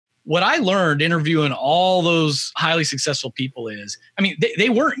what I learned interviewing all those highly successful people is, I mean, they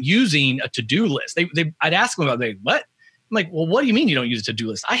weren't using a to-do list. I'd ask them about, what? I'm like, well, what do you mean you don't use a to-do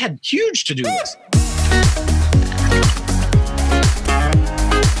list? I had huge to-do lists.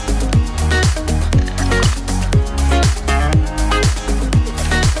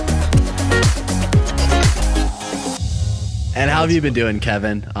 And how have you been doing,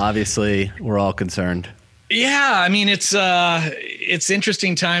 Kevin? Obviously, we're all concerned. Yeah, I mean, it's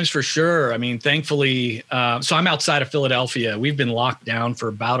interesting times for sure. I mean, thankfully, so I'm outside of Philadelphia. We've been locked down for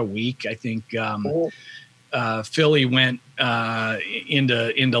about a week. I think Philly went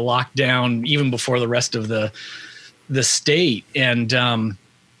into lockdown even before the rest of the state. And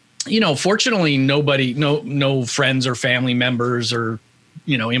fortunately, no friends or family members or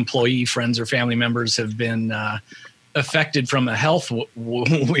employee friends or family members have been affected from a healthcare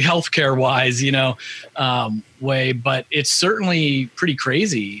wise, way, but it's certainly pretty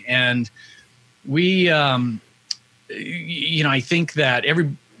crazy. And we, I think that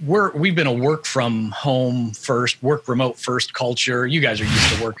we've been a work from home first, work remote first culture. You guys are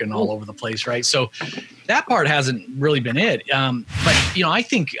used to working all over the place, right? So that part hasn't really been it. But I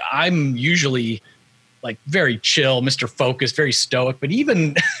think I'm usually like very chill, Mr. Focus, very stoic, but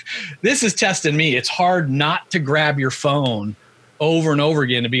even this is testing me. It's hard not to grab your phone over and over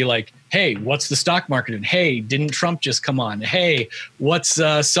again to be like, hey, what's the stock market? And hey, didn't Trump just come on? Hey, what's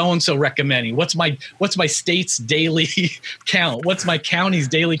so-and-so recommending? What's my state's daily count? What's my county's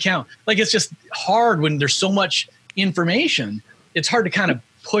daily count? Like, it's just hard when there's so much information. It's hard to kind of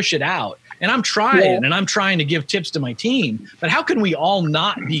push it out. And I'm trying, and I'm trying to give tips to my team, but how can we all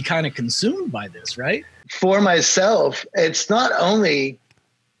not be kind of consumed by this, right? For myself, it's not only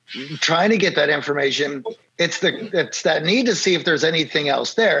trying to get that information, it's that need to see if there's anything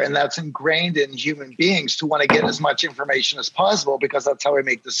else there. And that's ingrained in human beings to want to get as much information as possible because that's how we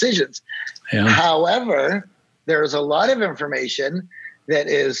make decisions. Yeah. However, there's a lot of information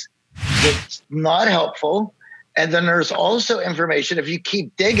that's not helpful. And then there's also information, if you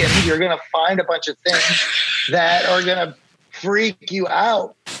keep digging, you're going to find a bunch of things that are going to freak you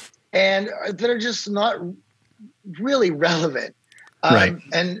out and that are just not really relevant. Right.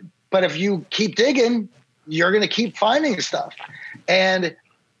 But if you keep digging, you're going to keep finding stuff. And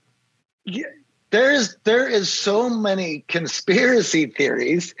there is so many conspiracy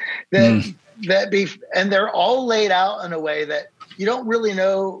theories and they're all laid out in a way that you don't really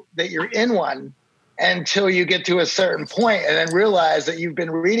know that you're in one until you get to a certain point and then realize that you've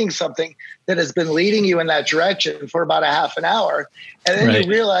been reading something that has been leading you in that direction for about a half an hour. And then you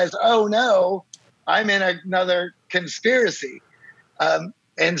realize, oh no, I'm in another conspiracy.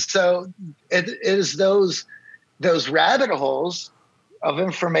 And so it is those rabbit holes of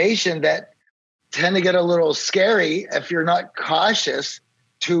information that tend to get a little scary if you're not cautious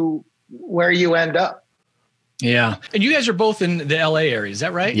to where you end up. Yeah. And you guys are both in the LA area. Is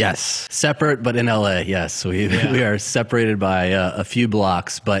that right? Yes. Separate, but in LA. Yes. We are separated by a few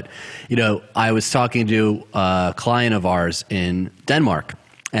blocks. But, I was talking to a client of ours in Denmark,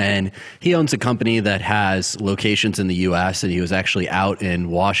 and he owns a company that has locations in the U.S. And he was actually out in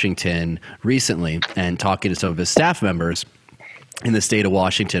Washington recently and talking to some of his staff members in the state of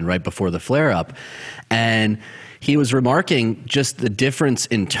Washington right before the flare-up. And he was remarking just the difference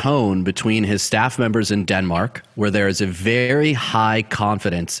in tone between his staff members in Denmark, where there is a very high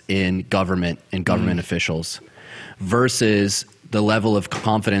confidence in government and government officials, versus the level of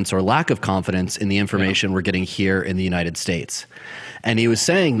confidence or lack of confidence in the information we're getting here in the United States. And he was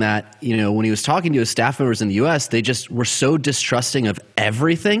saying that, when he was talking to his staff members in the U.S., they just were so distrusting of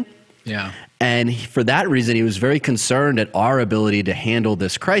everything. Yeah. And for that reason, he was very concerned at our ability to handle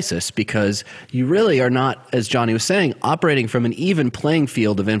this crisis, because you really are not, as Johnny was saying, operating from an even playing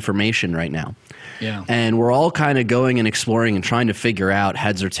field of information right now. Yeah. And we're all kind of going and exploring and trying to figure out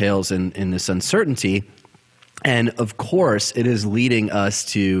heads or tails in this uncertainty. And of course, it is leading us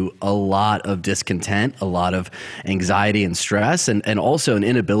to a lot of discontent, a lot of anxiety and stress, and also an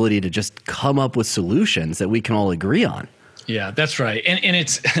inability to just come up with solutions that we can all agree on. Yeah, that's right. And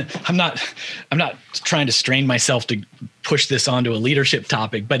it's, I'm not trying to strain myself to push this onto a leadership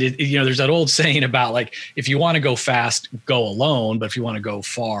topic, but there's that old saying about, like, if you want to go fast, go alone, but if you want to go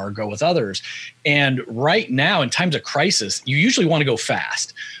far, go with others. And right now, in times of crisis, you usually want to go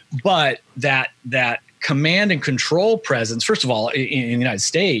fast, but that command and control presence, first of all, in the United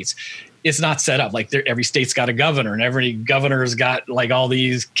States, it's not set up like every state's got a governor, and every governor's got like all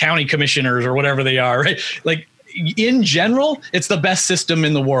these county commissioners or whatever they are, right? Like, in general, it's the best system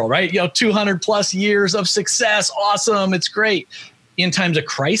in the world, right? 200 plus years of success. Awesome. It's great. In times of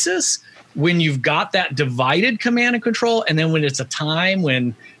crisis, when you've got that divided command and control, and then when it's a time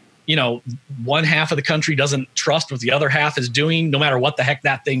when, one half of the country doesn't trust what the other half is doing, no matter what the heck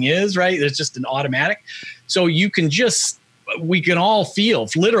that thing is, right? It's just an automatic. So we can all feel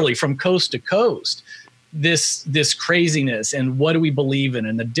literally from coast to coast this craziness, and what do we believe in,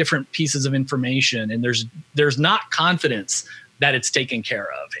 and the different pieces of information. And there's not confidence that it's taken care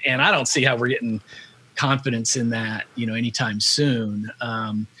of. And I don't see how we're getting confidence in that, anytime soon.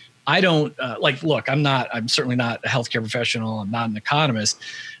 I don't look, I'm certainly not a healthcare professional. I'm not an economist.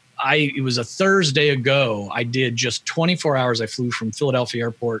 It was a Thursday ago. I did just 24 hours. I flew from Philadelphia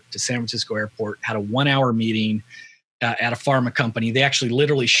airport to San Francisco airport, had a 1-hour meeting at a pharma company. They actually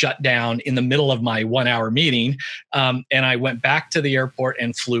literally shut down in the middle of my 1-hour meeting. And I went back to the airport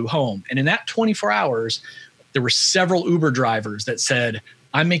and flew home. And in that 24 hours, there were several Uber drivers that said,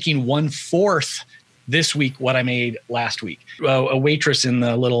 I'm making 1/4 this week what I made last week. A waitress in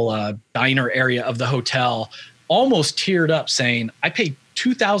the little diner area of the hotel almost teared up saying, I pay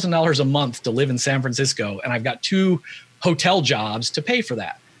 $2,000 a month to live in San Francisco, and I've got 2 hotel jobs to pay for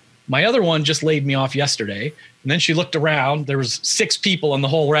that. My other one just laid me off yesterday. And then she looked around. There was 6 people in the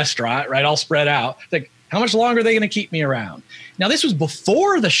whole restaurant, right, all spread out. Like, how much longer are they going to keep me around? Now, this was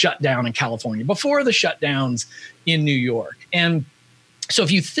before the shutdown in California, before the shutdowns in New York. And so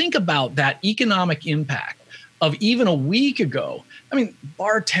if you think about that economic impact of even a week ago, I mean,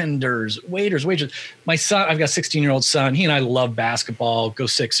 bartenders, waiters. My son, I've got a 16-year-old son. He and I love basketball, go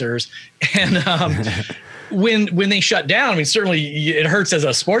Sixers. And when they shut down, I mean, certainly it hurts as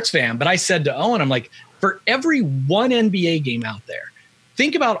a sports fan. But I said to Owen, I'm like, for every one NBA game out there,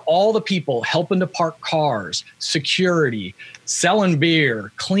 think about all the people helping to park cars, security, selling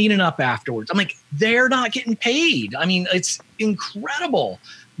beer, cleaning up afterwards. I'm like, they're not getting paid. I mean, it's incredible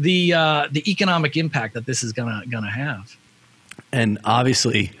the economic impact that this is gonna have. And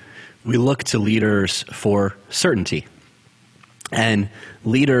obviously, we look to leaders for certainty, and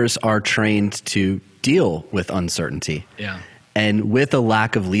leaders are trained to deal with uncertainty. Yeah. And with a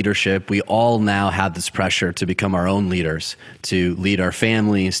lack of leadership, we all now have this pressure to become our own leaders, to lead our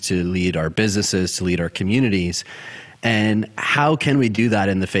families, to lead our businesses, to lead our communities. And how can we do that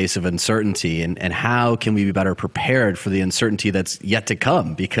in the face of uncertainty? And how can we be better prepared for the uncertainty that's yet to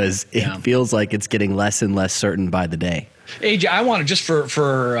come? Because it feels like it's getting less and less certain by the day. AJ, I want to just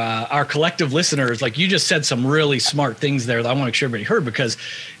for our collective listeners, like you just said some really smart things there that I want to make sure everybody heard, because,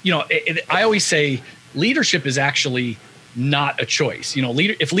 I always say leadership is actually not a choice.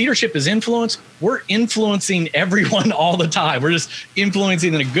 If leadership is influence, we're influencing everyone all the time. We're just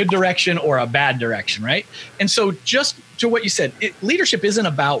influencing in a good direction or a bad direction, right? And so just to what you said, leadership isn't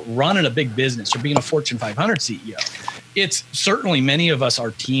about running a big business or being a Fortune 500 CEO. It's certainly many of us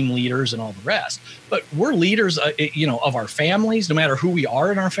are team leaders and all the rest, but we're leaders, of our families, no matter who we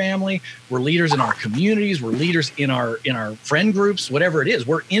are in our family. We're leaders in our communities. We're leaders in our friend groups, whatever it is.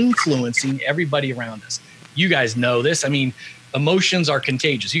 We're influencing everybody around us. You guys know this. I mean, emotions are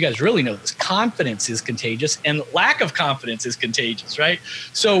contagious. You guys really know this. Confidence is contagious, and lack of confidence is contagious, right?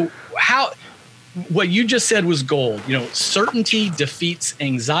 So what you just said was gold. Certainty defeats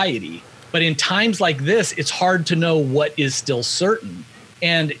anxiety. But in times like this, it's hard to know what is still certain.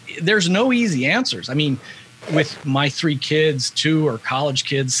 And there's no easy answers. I mean, with my 3 kids, 2 are college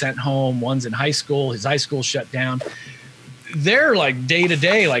kids sent home, one's in high school, his high school shut down. They're like day to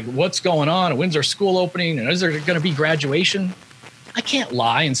day, like what's going on? When's our school opening? And is there going to be graduation? I can't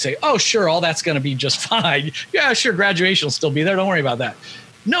lie and say, oh, sure, all that's going to be just fine. Yeah, sure, graduation will still be there. Don't worry about that.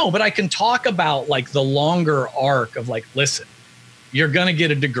 No, but I can talk about like the longer arc of like, listen, you're going to get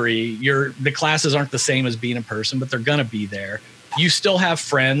a degree. The classes aren't the same as being in person, but they're going to be there. You still have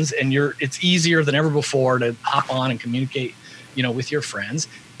friends, and it's easier than ever before to hop on and communicate, with your friends.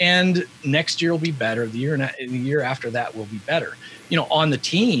 And next year will be better. The year after that will be better. On the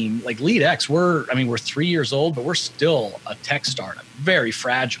team, like LeadX, we're 3 years old, but we're still a tech startup, very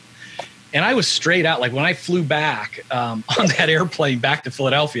fragile. And I was straight out, like when I flew back on that airplane back to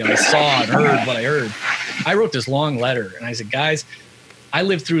Philadelphia, and I saw and heard what I heard. I wrote this long letter, and I said, guys, I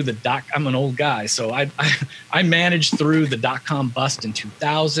lived through I'm an old guy, so I managed through the dot-com bust in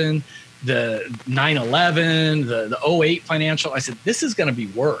 2000, the 9/11, the 08 financial. I said, this is going to be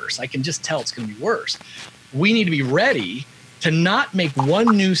worse. I can just tell it's going to be worse. We need to be ready to not make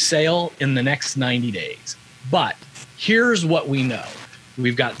one new sale in the next 90 days. But here's what we know.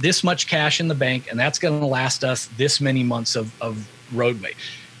 We've got this much cash in the bank, and that's going to last us this many months of roadway.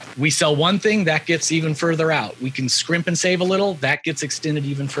 We sell one thing, that gets even further out. We can scrimp and save a little, that gets extended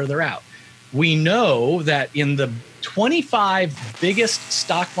even further out. We know that in the 25 biggest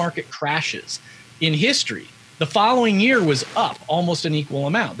stock market crashes in history, the following year was up almost an equal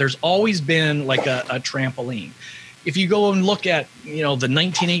amount. There's always been like a trampoline. if you go and look at, the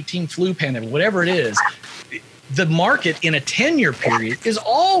 1918 flu pandemic, whatever it is, the market in a 10-year period is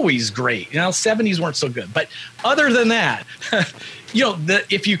always great. 70s weren't so good. But other than that,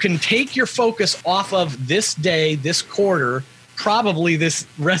 if you can take your focus off of this day, this quarter, probably this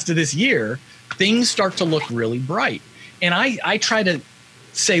rest of this year, things start to look really bright. And I try to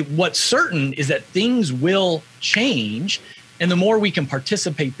say what's certain is that things will change. And the more we can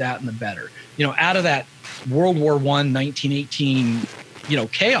participate that, and the better. Out of that World War I, 1918,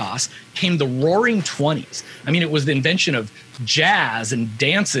 chaos came the roaring 20s. I mean, it was the invention of jazz and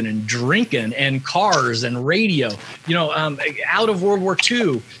dancing and drinking and cars and radio. Out of World War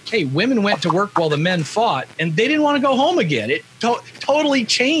II, hey, women went to work while the men fought, and they didn't want to go home again. It totally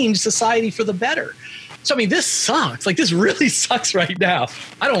changed society for the better. So, I mean, this sucks. Like, this really sucks right now.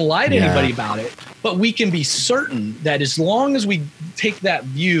 I don't lie to anybody about it, but we can be certain that as long as we take that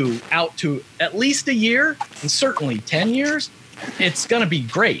view out to at least a year, and certainly 10 years, it's going to be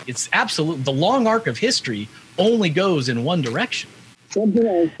great. It's absolutely, the long arc of history only goes in one direction. Something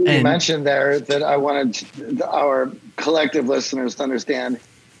else you mentioned there that I wanted our collective listeners to understand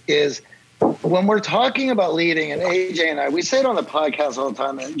is when we're talking about leading, and AJ and I, we say it on the podcast all the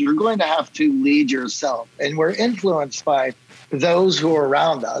time, that you're going to have to lead yourself. And we're influenced by those who are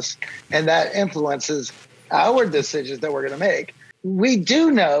around us, and that influences our decisions that we're going to make. We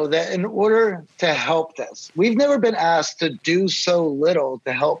do know that in order to help this, we've never been asked to do so little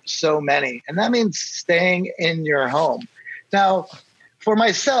to help so many. And that means staying in your home. Now, for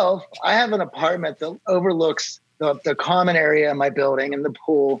myself, I have an apartment that overlooks the common area in my building and the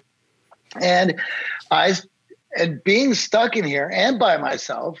pool. And being stuck in here and by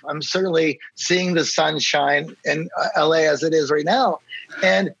myself, I'm certainly seeing the sunshine in LA as it is right now.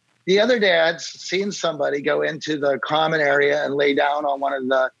 And the other day I'd seen somebody go into the common area and lay down on one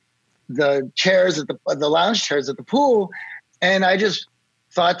of the chairs at the lounge chairs at the pool. And I just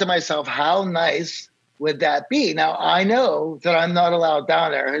thought to myself, how nice would that be? Now, I know that I'm not allowed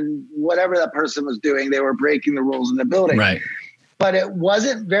down there, and whatever that person was doing, they were breaking the rules in the building. Right. But it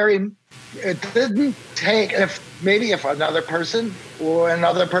didn't take, if another person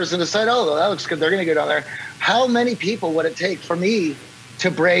decided, oh, that looks good, they're going to go down there. How many people would it take for me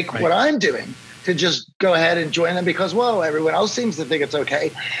to break what I'm doing, to just go ahead and join them because, whoa, everyone else seems to think it's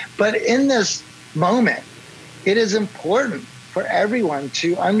okay. But in this moment, it is important for everyone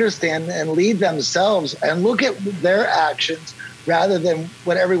to understand and lead themselves and look at their actions rather than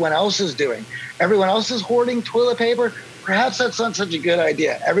what everyone else is doing. Everyone else is hoarding toilet paper. Perhaps that's not such a good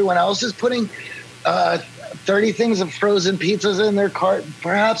idea. Everyone else is putting 30 things of frozen pizzas in their cart.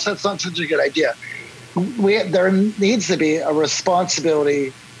 Perhaps that's not such a good idea. There needs to be a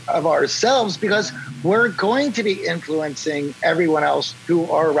responsibility of ourselves because we're going to be influencing everyone else who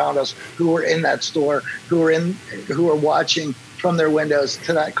are around us, who are in that store, who are watching from their windows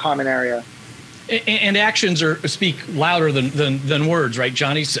to that common area. And actions speak louder than words, right,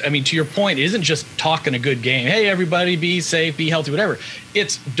 Johnny? I mean, to your point, it isn't just talking a good game. Hey, everybody, be safe, be healthy, whatever.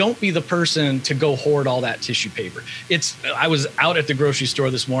 It's don't be the person to go hoard all that tissue paper. I was out at the grocery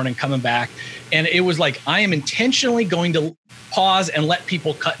store this morning, coming back, and it was like, I am intentionally going to pause and let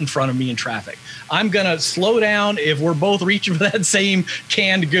people cut in front of me in traffic. I'm going to slow down if we're both reaching for that same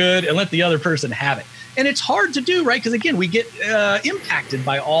canned good and let the other person have it. And it's hard to do, right? Because again, we get impacted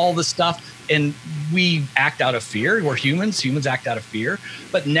by all the stuff. And we act out of fear. We're humans. Humans act out of fear.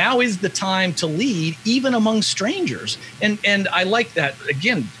 But now is the time to lead, even among strangers. And I like that.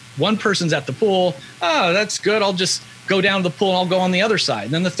 Again, one person's at the pool. Oh, that's good. I'll just go down to the pool and I'll go on the other side.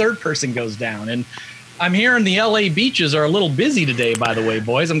 And then the third person goes down. And I'm hearing the LA beaches are a little busy today, by the way,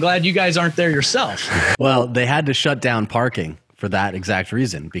 boys. I'm glad you guys aren't there yourself. Well, they had to shut down parking for that exact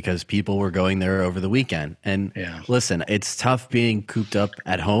reason, because people were going there over the weekend. And listen, it's tough being cooped up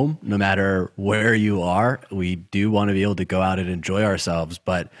at home, no matter where you are. We do want to be able to go out and enjoy ourselves.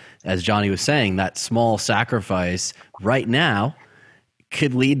 But as Johnny was saying, that small sacrifice right now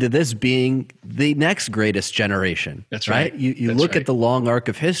could lead to this being the next greatest generation. That's right. You look at the long arc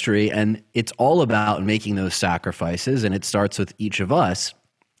of history, and it's all about making those sacrifices, and it starts with each of us.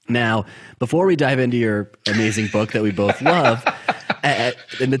 Now, before we dive into your amazing book that we both love,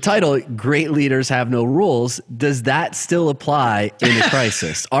 in the title, Great Leaders Have No Rules, does that still apply in a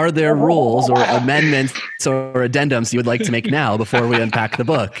crisis? Are there rules or amendments or addendums you would like to make now before we unpack the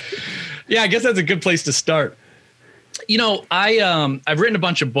book? Yeah, I guess that's a good place to start. You know, I've written a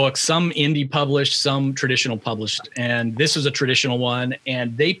bunch of books, some indie published, some traditional published, and this was a traditional one.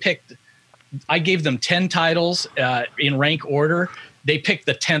 And I gave them 10 titles in rank order. They picked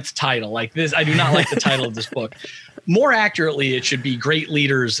the 10th title. Like this, I do not like the title of this book. More accurately, it should be Great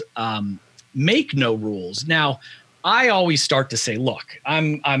Leaders Make No Rules. Now, I always start to say, look,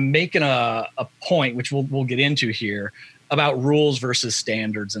 I'm making a point, which we'll get into here, about rules versus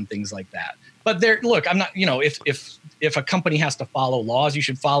standards and things like that. But look, I'm not, if a company has to follow laws, you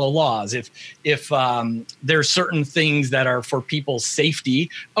should follow laws. If there's certain things that are for people's safety,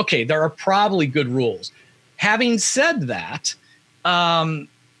 okay, there are probably good rules. Having said that,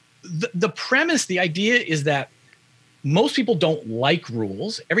 the premise, the idea is that most people don't like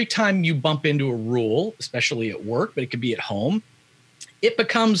rules. Every time you bump into a rule, especially at work, but it could be at home, it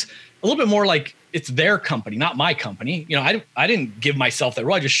becomes a little bit more like it's their company, not my company. I didn't give myself that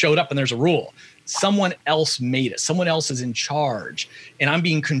rule. I just showed up and there's a rule. Someone else made it. Someone else is in charge and I'm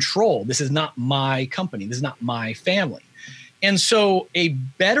being controlled. This is not my company. This is not my family. And so a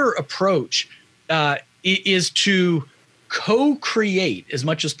better approach is to co-create as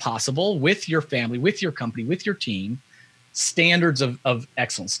much as possible with your family, with your company, with your team, standards of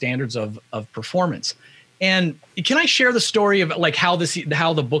excellence, standards of performance. And can I share the story of like how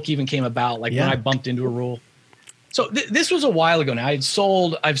the book even came about? Like when I bumped into a rule. So this was a while ago now.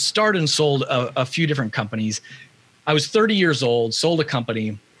 I've started and sold a few different companies. I was 30 years old, sold a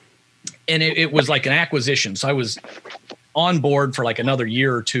company, and it was like an acquisition. So I was on board for like another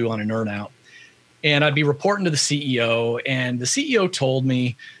year or two on an earn out. And I'd be reporting to the CEO, and the CEO told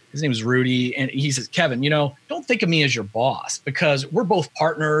me, his name is Rudy, and he says, Kevin, don't think of me as your boss because we're both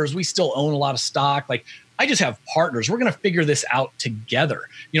partners. We still own a lot of stock. Like, I just have partners. We're going to figure this out together.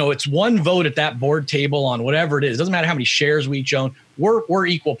 It's one vote at that board table on whatever it is. Doesn't matter how many shares we each own. We're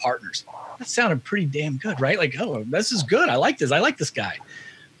equal partners. That sounded pretty damn good, right? Like, oh, this is good. I like this. I like this guy.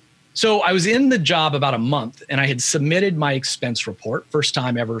 So I was in the job about a month, and I had submitted my expense report. First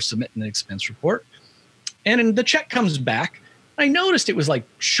time ever submitting an expense report. And the check comes back. I noticed it was like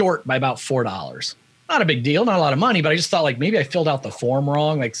short by about $4. Not a big deal, not a lot of money, but I just thought like maybe I filled out the form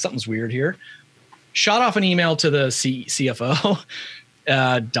wrong. Like something's weird here. Shot off an email to the CFO,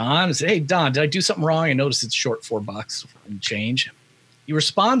 Don, and said, hey, Don, did I do something wrong? I noticed it's short $4 and change. He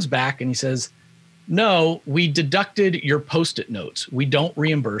responds back and he says, no, we deducted your Post-it notes. We don't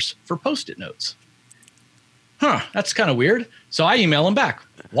reimburse for Post-it notes. That's kind of weird. So I email him back.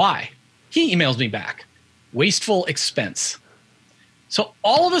 Why? He emails me back. Wasteful expense. So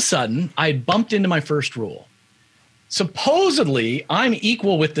all of a sudden, I bumped into my first rule. Supposedly, I'm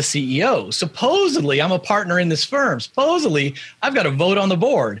equal with the CEO. Supposedly, I'm a partner in this firm. Supposedly, I've got a vote on the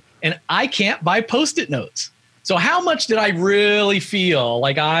board, and I can't buy Post-it notes. So how much did I really feel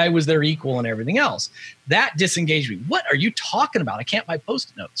like I was their equal and everything else? That disengaged me. What are you talking about? I can't buy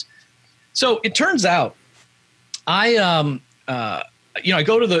Post-it notes. So it turns out, I go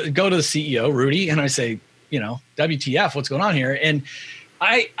to the CEO, Rudy, and I say, WTF, what's going on here? And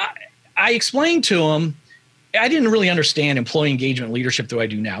I explained to him, I didn't really understand employee engagement leadership the way I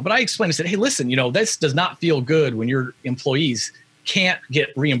do now, but I explained, I said, hey, listen, this does not feel good when your employees can't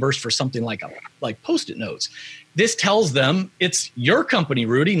get reimbursed for something like Post-it notes. This tells them it's your company,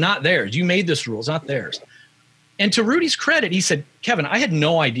 Rudy, not theirs. You made this rule, it's not theirs. And to Rudy's credit, he said, Kevin, I had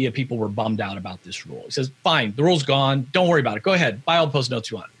no idea people were bummed out about this rule. He says, fine, the rule's gone. Don't worry about it. Go ahead, buy all the Post-it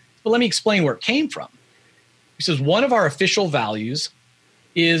notes you want. But let me explain where it came from. He says, one of our official values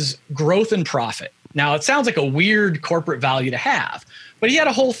is growth and profit. Now, it sounds like a weird corporate value to have, but he had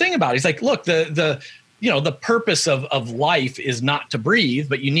a whole thing about it. He's like, look, the purpose of life is not to breathe,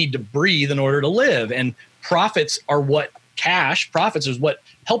 but you need to breathe in order to live. And profits is what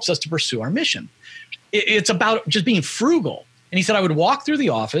helps us to pursue our mission. It's about just being frugal. And he said, I would walk through the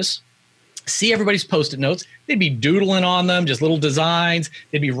office, see everybody's Post-it notes. They'd be doodling on them, just little designs.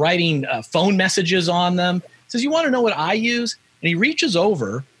 They'd be writing phone messages on them. He says, you want to know what I use? And he reaches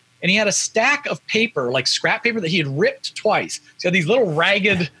over and he had a stack of paper, like scrap paper that he had ripped twice. So he had these little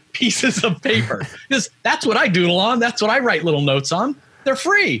ragged pieces of paper. Because that's what I doodle on. That's what I write little notes on. They're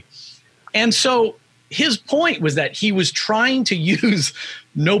free. And so his point was that he was trying to use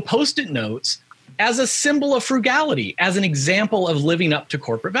no Post-it notes as a symbol of frugality, as an example of living up to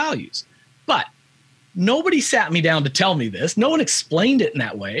corporate values. But nobody sat me down to tell me this. No one explained it in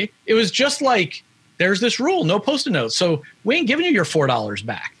that way. It was just like, there's this rule, no Post-it notes. So we ain't giving you your $4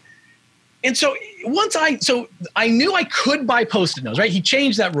 back. And so I knew I could buy Post-it notes, right? He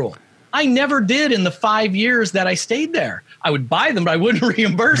changed that rule. I never did in the 5 years that I stayed there. I would buy them, but I wouldn't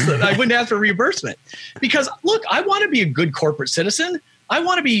reimburse them. I wouldn't ask for reimbursement because look, I want to be a good corporate citizen. I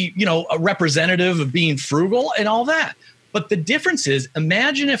want to be, a representative of being frugal and all that. But the difference is,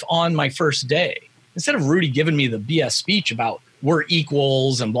 imagine if on my first day, instead of Rudy giving me the BS speech about we're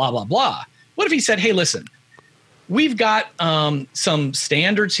equals and blah, blah, blah, what if he said, hey, listen, we've got some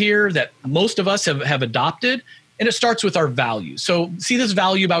standards here that most of us have adopted, and it starts with our values. So see this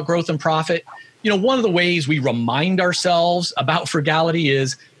value about growth and profit? one of the ways we remind ourselves about frugality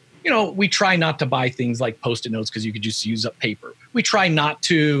is, we try not to buy things like Post-it notes because you could just use up paper. We try not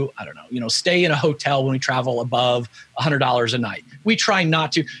to, stay in a hotel when we travel above $100 a night. We try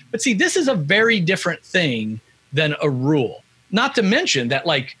not to. But see, this is a very different thing than a rule. Not to mention that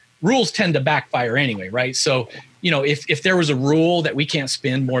rules tend to backfire anyway, right? So, if there was a rule that we can't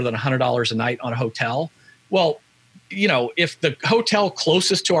spend more than $100 a night on a hotel, well, if the hotel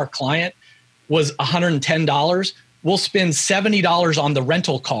closest to our client was $110, we'll spend $70 on the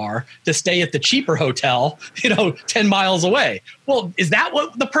rental car to stay at the cheaper hotel, 10 miles away. Well, is that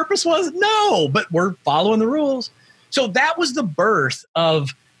what the purpose was? No, but we're following the rules. So that was the birth of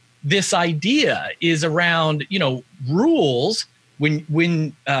this idea, is around, rules.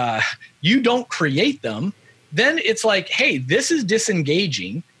 When you don't create them, then it's like, hey, this is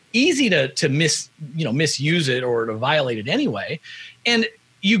disengaging, easy to misuse it or to violate it anyway. And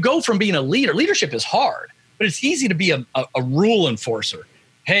you go from being a leader. Leadership is hard, but it's easy to be a rule enforcer.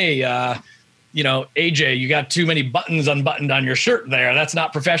 Hey, AJ, you got too many buttons unbuttoned on your shirt there. That's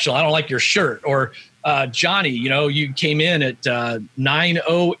not professional. I don't like your shirt. Or Johnny, you came in at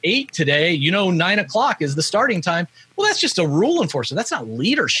 9:08 today. 9 o'clock is the starting time. Well, that's just a rule enforcer. That's not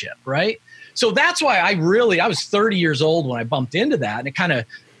leadership, right? So that's why I was 30 years old when I bumped into that, and it kind of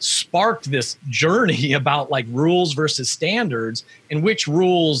sparked this journey about rules versus standards, and which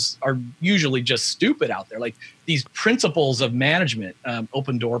rules are usually just stupid out there. Like these principles of management,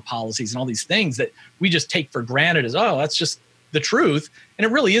 open door policies and all these things that we just take for granted as, oh, that's just the truth. And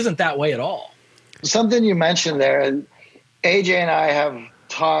it really isn't that way at all. Something you mentioned there, and AJ and I have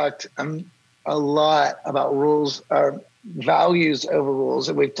talked a lot about rules, our values over rules.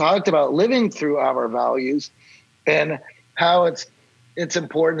 And we've talked about living through our values and how it's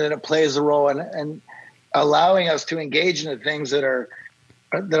important and it plays a role in allowing us to engage in the things that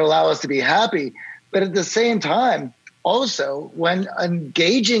allow us to be happy. But at the same time, also, when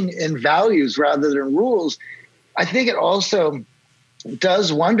engaging in values rather than rules, I think it also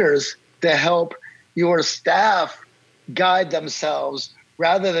does wonders to help your staff guide themselves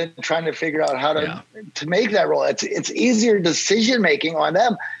rather than trying to figure out how to make that role. It's easier decision-making on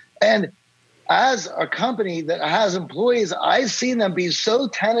them. And as a company that has employees, I've seen them be so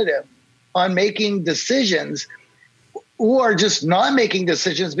tentative on making decisions or just not making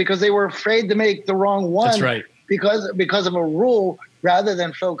decisions because they were afraid to make the wrong one. That's right. Because of a rule rather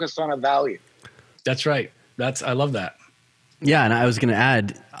than focused on a value. That's right. I love that. Yeah, and I was going to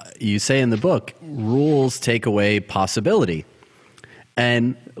add, you say in the book, rules take away possibility.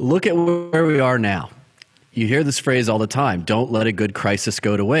 And look at where we are now. You hear this phrase all the time, don't let a good crisis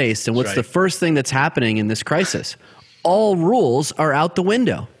go to waste. And what's the first thing that's happening in this crisis? All rules are out the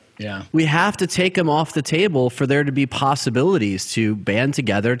window. Yeah. We have to take them off the table for there to be possibilities to band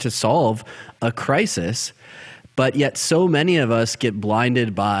together to solve a crisis. But yet so many of us get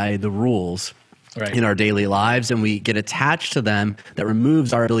blinded by the rules in our daily lives, and we get attached to them that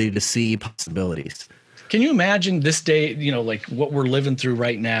removes our ability to see possibilities. Can you imagine this day, what we're living through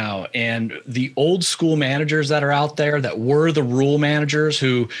right now, and the old school managers that are out there that were the rule managers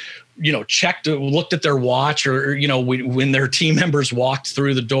who, looked at their watch or when their team members walked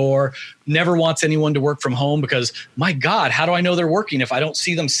through the door, never wants anyone to work from home because, my God, how do I know they're working if I don't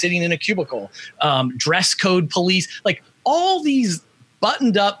see them sitting in a cubicle? Dress code police, all these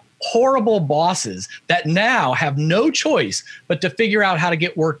buttoned up, horrible bosses that now have no choice but to figure out how to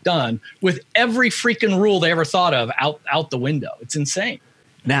get work done with every freaking rule they ever thought of out the window. It's insane.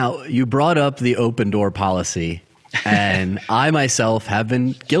 Now, you brought up the open door policy, and I myself have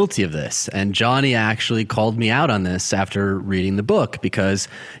been guilty of this. And Johnny actually called me out on this after reading the book because,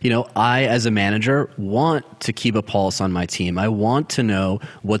 I, as a manager, want to keep a pulse on my team. I want to know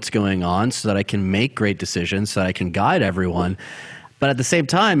what's going on so that I can make great decisions, so that I can guide everyone. But at the same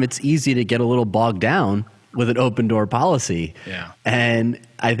time, it's easy to get a little bogged down with an open door policy. Yeah. And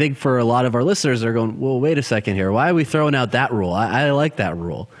I think for a lot of our listeners, they're going, well, wait a second here. Why are we throwing out that rule? I like that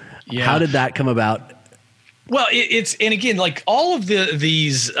rule. Yeah. How did that come about? Well, and again, all of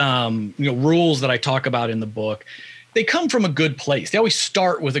these rules that I talk about in the book, they come from a good place. They always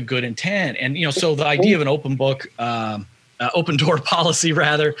start with a good intent. And, so the idea of an open door policy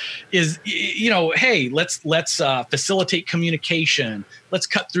rather is, hey, let's facilitate communication. Let's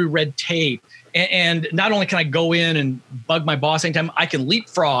cut through red tape. And not only can I go in and bug my boss anytime, I can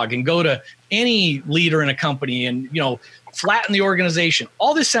leapfrog and go to any leader in a company and, flatten the organization.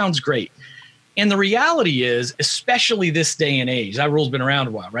 All this sounds great. And the reality is, especially this day and age, that rule's been around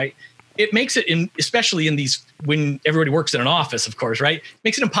a while, right? It makes it, especially in these, when everybody works in an office, of course, right?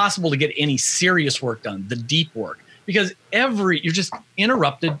 Makes it impossible to get any serious work done, the deep work. Because you're just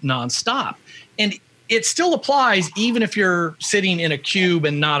interrupted nonstop. And it still applies even if you're sitting in a cube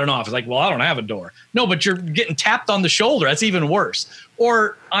and not an office. Like, well, I don't have a door. No, but you're getting tapped on the shoulder. That's even worse.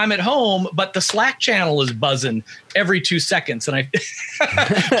 Or I'm at home, but the Slack channel is buzzing every 2 seconds. And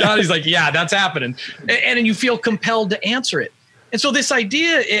Johnny's like, yeah, that's happening. And then you feel compelled to answer it. And so this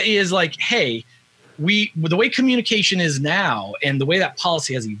idea is like, hey, the way communication is now and the way that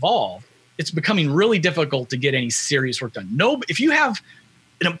policy has evolved, it's becoming really difficult to get any serious work done. If you have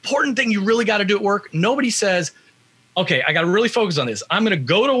an important thing you really got to do at work, nobody says, okay, I got to really focus on this. I'm going to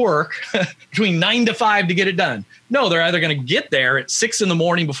go to work between 9 to 5 to get it done. No, they're either going to get there at 6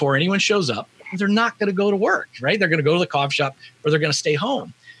 a.m. before anyone shows up, or they're not going to go to work, right? They're going to go to the coffee shop, or they're going to stay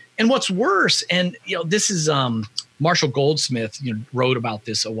home. And what's worse, and this is Marshall Goldsmith wrote about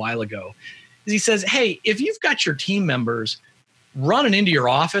this a while ago, is he says, hey, if you've got your team members running into your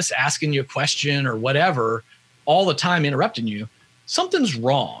office, asking you a question or whatever, all the time interrupting you, something's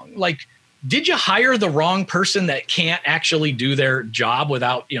wrong. Like, did you hire the wrong person that can't actually do their job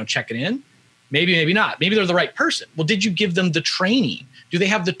without, checking in? Maybe, maybe not. Maybe they're the right person. Well, did you give them the training? Do they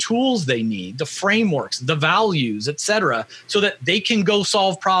have the tools they need, the frameworks, the values, et cetera, so that they can go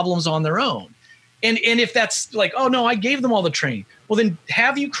solve problems on their own? And if that's like, oh no, I gave them all the training. Well, then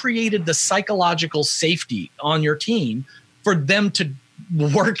have you created the psychological safety on your team for them to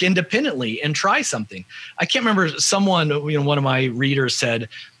work independently and try something? I can't remember, someone, one of my readers said,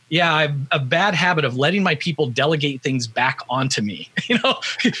 yeah, I have a bad habit of letting my people delegate things back onto me.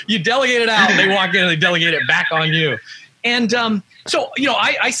 You delegate it out, and they walk in and they delegate it back on you. And so,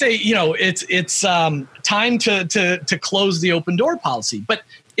 I say, it's time to close the open door policy, but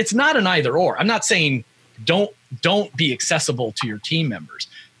it's not an either or. I'm not saying don't be accessible to your team members.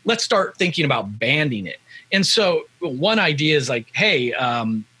 Let's start thinking about banding it. And so one idea is like, hey,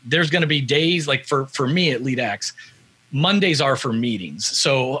 there's going to be days like for me at LeadX, Mondays are for meetings.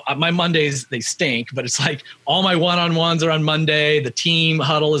 So my Mondays, they stink, but it's like all my one-on-ones are on Monday. The team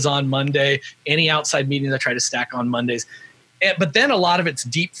huddle is on Monday. Any outside meetings I try to stack on Mondays. But then a lot of it's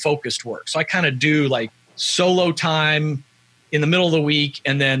deep focused work. So I kind of do like solo time in the middle of the week,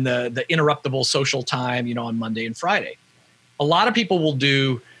 and then the interruptible social time, on Monday and Friday. A lot of people will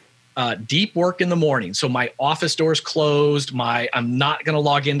do deep work in the morning. So my office door's closed. I'm not going to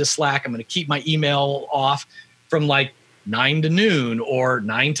log into Slack. I'm going to keep my email off from like 9 to noon or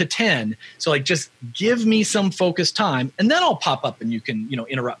 9 to 10. So like, just give me some focused time, and then I'll pop up and you can,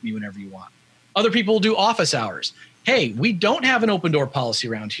 interrupt me whenever you want. Other people will do office hours. Hey, we don't have an open door policy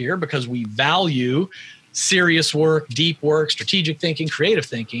around here because we value serious work, deep work, strategic thinking, creative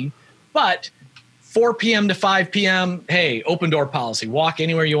thinking, but 4 p.m. to 5 p.m., hey, open door policy, walk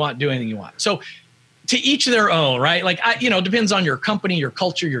anywhere you want, do anything you want. So to each their own, right? Like, it depends on your company, your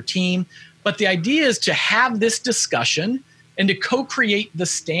culture, your team. But the idea is to have this discussion and to co-create the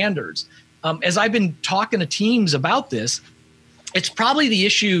standards. As I've been talking to teams about this, it's probably the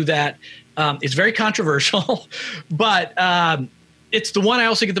issue that is very controversial, but it's the one I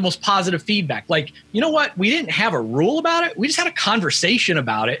also get the most positive feedback. Like, you know what? We didn't have a rule about it. We just had a conversation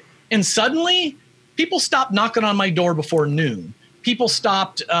about it. And suddenly people stopped knocking on my door before noon. People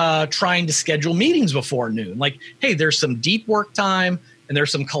stopped trying to schedule meetings before noon. Like, hey, there's some deep work time and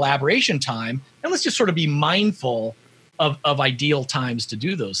there's some collaboration time. And let's just sort of be mindful of ideal times to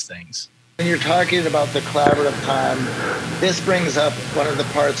do those things. When you're talking about the collaborative time, this brings up one of the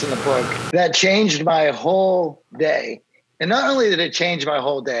parts in the book that changed my whole day. And not only did it change my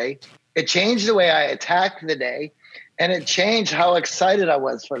whole day, it changed the way I attacked the day, and it changed how excited I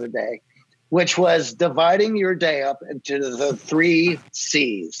was for the day, which was dividing your day up into the 3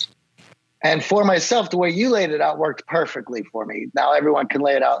 C's. And for myself, the way you laid it out worked perfectly for me. Now everyone can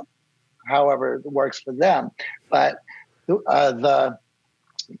lay it out however it works for them. But the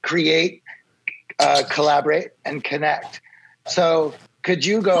create, collaborate, and connect. So could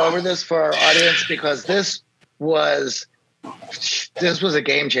you go over this for our audience? Because this was a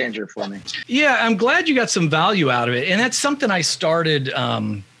game changer for me. Yeah, I'm glad you got some value out of it. And that's something I started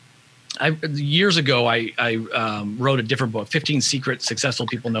years ago. I wrote a different book, 15 Secrets Successful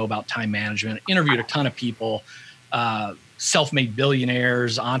People Know About Time Management. Interviewed a ton of people, self-made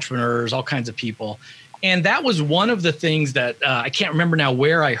billionaires, entrepreneurs, all kinds of people. And that was one of the things that I can't remember now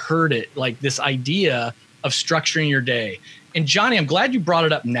where I heard it, like this idea of structuring your day. And Johnny, I'm glad you brought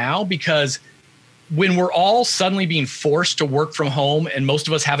it up now, because when we're all suddenly being forced to work from home, and most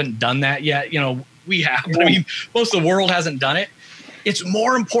of us haven't done that yet, we have, but I mean, most of the world hasn't done it. It's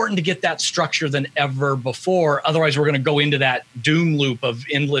more important to get that structure than ever before. Otherwise, we're going to go into that doom loop of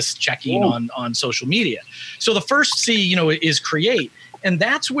endless checking on social media. So the first C, is create. And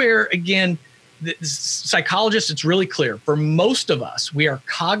that's where, again, the psychologists, it's really clear. For most of us, we are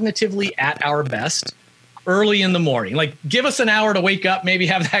cognitively at our best early in the morning. Like, give us an hour to wake up, maybe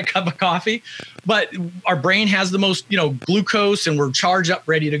have that cup of coffee, but our brain has the most, glucose, and we're charged up,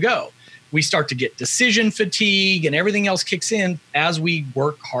 ready to go. We start to get decision fatigue, and everything else kicks in as we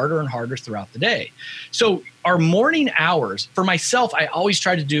work harder and harder throughout the day. So our morning hours, for myself, I always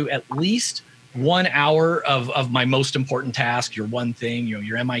try to do at least 1 hour of my most important task, your one thing,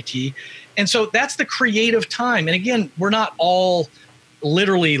 your MIT. And so that's the creative time. And again, we're not all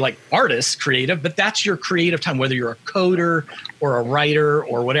literally like artists creative, but that's your creative time, whether you're a coder or a writer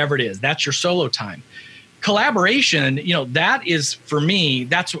or whatever it is, that's your solo time. Collaboration, that is, for me,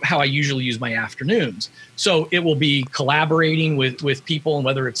 that's how I usually use my afternoons. So it will be collaborating with people, and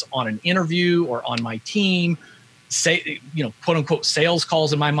whether it's on an interview or on my team, say, quote unquote, sales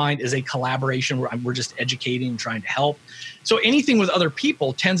calls in my mind is a collaboration where we're just educating and trying to help. So anything with other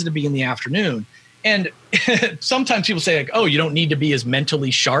people tends to be in the afternoon. And sometimes people say, like, oh, you don't need to be as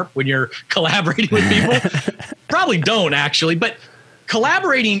mentally sharp when you're collaborating with people. Probably don't, actually. But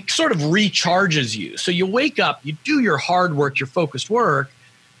collaborating sort of recharges you. So you wake up, you do your hard work, your focused work,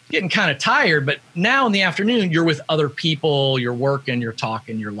 getting kind of tired. But now in the afternoon, you're with other people, you're working, you're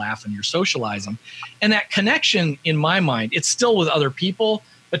talking, you're laughing, you're socializing. And that connection, in my mind, it's still with other people.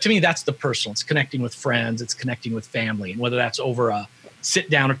 But to me, that's the personal. It's connecting with friends. It's connecting with family. And whether that's over a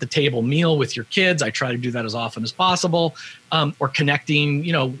sit down at the table meal with your kids, I try to do that as often as possible, or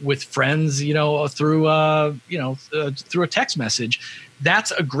connecting, with friends, through a text message.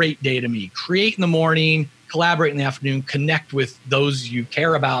 That's a great day to me. Create in the morning, collaborate in the afternoon, connect with those you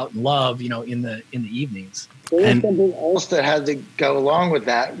care about and love, in the evenings. There's something else that had to go along with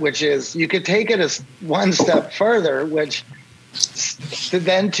that, which is you could take it as one step further, which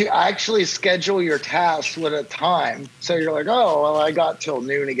to actually schedule your tasks with a time. So you're like, oh, well, I got till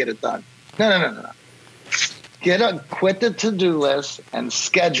noon to get it done. No. Quit the to-do list and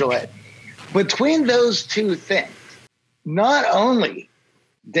schedule it. Between those two things, not only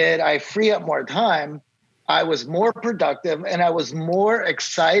did I free up more time, I was more productive and I was more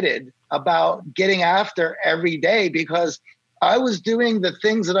excited about getting after every day because I was doing the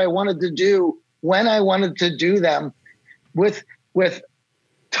things that I wanted to do when I wanted to do them, with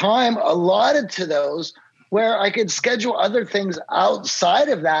time allotted to those, where I could schedule other things outside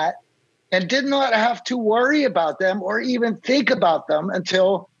of that and did not have to worry about them or even think about them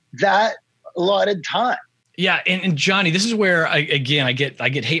until that allotted time. Yeah. And Johnny, this is where I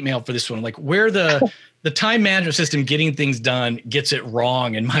get hate mail for this one. Like, where the time management system getting things done gets it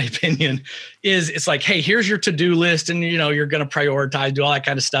wrong, in my opinion, is it's like, hey, here's your to-do list, and you're going to prioritize, do all that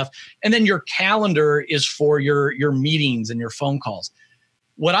kind of stuff. And then your calendar is for your meetings and your phone calls.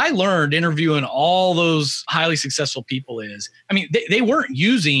 What I learned interviewing all those highly successful people is, they weren't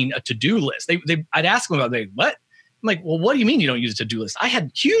using a to-do list. I'd ask them about what? I'm like, well, what do you mean you don't use a to-do list? I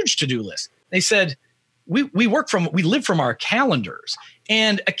had huge to-do lists. They said, we live from our calendars.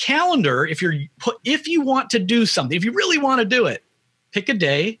 And a calendar, if you want to do something, if you really want to do it, pick a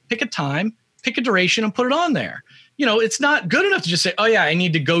day, pick a time, pick a duration, and put it on there. It's not good enough to just say, oh yeah, I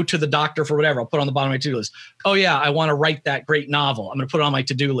need to go to the doctor for whatever. I'll put it on the bottom of my to-do list. Oh yeah, I want to write that great novel. I'm going to put it on my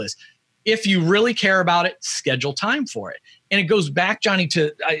to-do list. If you really care about it, schedule time for it. And it goes back, Johnny,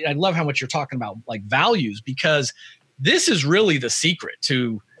 to, I love how much you're talking about like values, because this is really the secret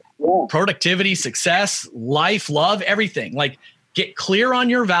to productivity, success, life, love, everything. Like, get clear on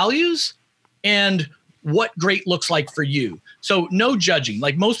your values and what great looks like for you. So no judging.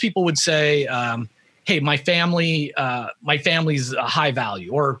 Like most people would say, hey, my family's a high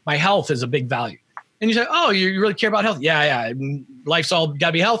value, or my health is a big value. And you say, oh, you really care about health? Yeah. Life's all got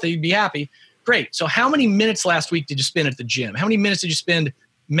to be healthy, be happy. Great. So how many minutes last week did you spend at the gym? How many minutes did you spend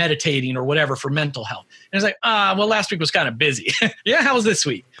meditating or whatever for mental health? And it's like, well, last week was kind of busy. Yeah, how was this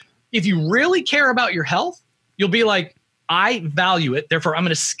week? If you really care about your health, you'll be like, I value it, therefore I'm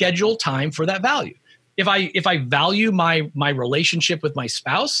going to schedule time for that value. If I value my relationship with my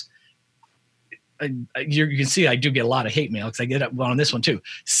spouse, you can see I do get a lot of hate mail because I get up on this one too.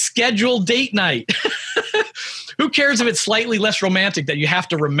 Schedule date night. Who cares if it's slightly less romantic that you have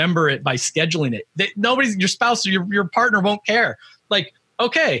to remember it by scheduling it? Your spouse or your partner won't care. Like,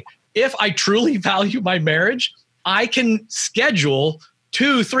 okay, if I truly value my marriage, I can schedule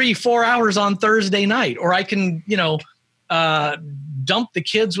 2, 3, 4 hours on Thursday night, or I can, dump the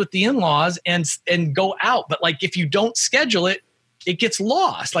kids with the in-laws and go out. But like, if you don't schedule it, it gets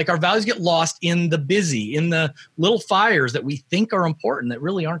lost. Like our values get lost in the busy, in the little fires that we think are important that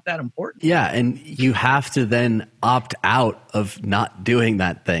really aren't that important. Yeah. And you have to then opt out of not doing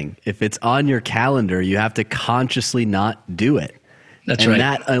that thing. If it's on your calendar, you have to consciously not do it. That's and right.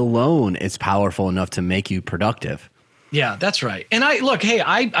 that alone is powerful enough to make you productive. Yeah, that's right. And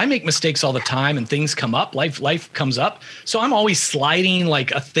I make mistakes all the time and things come up. Life comes up. So I'm always sliding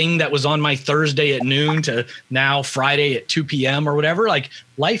like a thing that was on my Thursday at noon to now Friday at 2 p.m. or whatever. Like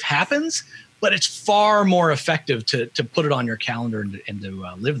life happens, but it's far more effective to put it on your calendar and to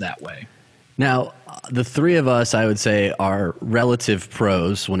live that way. Now, the three of us, I would say, are relative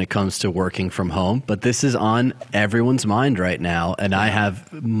pros when it comes to working from home, but this is on everyone's mind right now. And I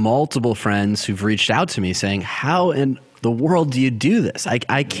have multiple friends who've reached out to me saying, how in the world do you do this?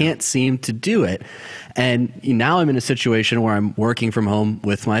 I can't seem to do it. And now I'm in a situation where I'm working from home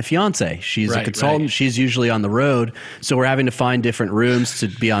with my fiance. She's a consultant. Right. She's usually on the road. So we're having to find different rooms to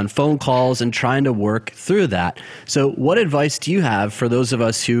be on phone calls and trying to work through that. So what advice do you have for those of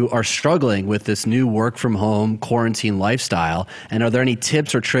us who are struggling with this new work from home quarantine lifestyle? And are there any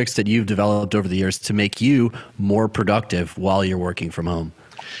tips or tricks that you've developed over the years to make you more productive while you're working from home?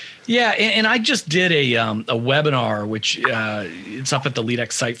 Yeah, and I just did a webinar, which it's up at the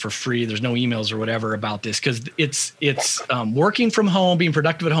LeadX site for free. There's no emails or whatever about this because it's working from home, being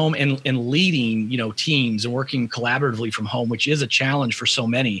productive at home, and leading teams and working collaboratively from home, which is a challenge for so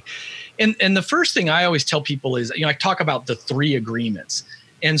many. And the first thing I always tell people is I talk about the 3 agreements,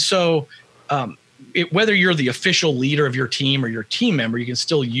 and so whether you're the official leader of your team or your team member, you can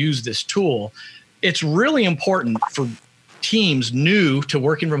still use this tool. It's really important for teams new to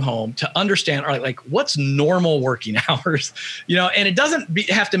working from home to understand, all right, like what's normal working hours, and it doesn't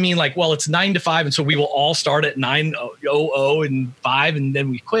have to mean like, well, it's 9 to 5. And so we will all start at 9:00 and 5 and then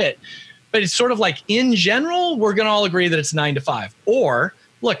we quit. But it's sort of like in general, we're going to all agree that it's 9 to 5 or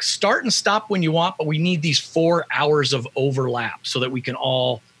look, start and stop when you want, but we need these 4 hours of overlap so that we can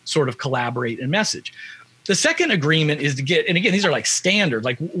all sort of collaborate and message. The second agreement is to get, and again, these are like standard,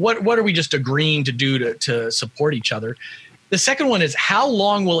 like what are we just agreeing to do to support each other? The second one is how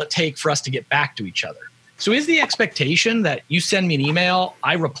long will it take for us to get back to each other? So is the expectation that you send me an email,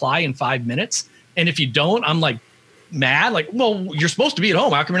 I reply in 5 minutes, and if you don't, I'm like mad, like, well, you're supposed to be at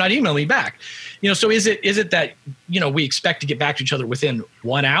home. How come you're not emailing me back? So is it that, we expect to get back to each other within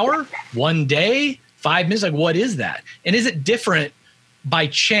 1 hour, 1 day, 5 minutes? Like, what is that? And is it different by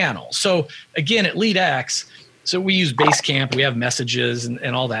channel? So again, at LeadX, so we use Basecamp, we have messages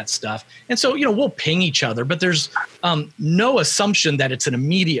and all that stuff. And so, we'll ping each other, but there's no assumption that it's an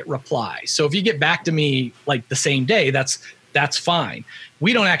immediate reply. So if you get back to me like the same day, that's fine.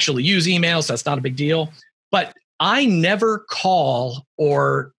 We don't actually use emails. So that's not a big deal. But I never call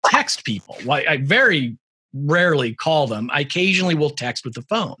or text people. I very rarely call them. I occasionally will text with the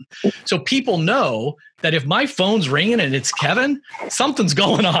phone. So people know that if my phone's ringing and it's Kevin, something's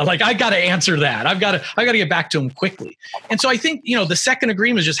going on. Like I got to answer that. I got to get back to him quickly. And so I think, the second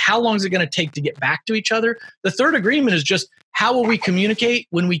agreement is just how long is it going to take to get back to each other? The third agreement is just how will we communicate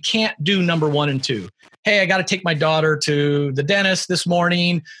when we can't do number 1 and 2? Hey, I got to take my daughter to the dentist this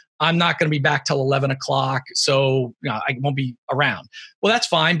morning. I'm not going to be back till 11 o'clock. So I won't be around. Well, that's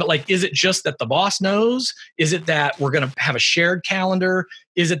fine. But like, is it just that the boss knows? Is it that we're going to have a shared calendar?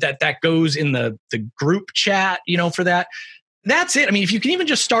 Is it that goes in the group chat, for that? That's it. I mean, if you can even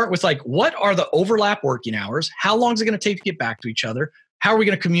just start with like, what are the overlap working hours? How long is it going to take to get back to each other? How are we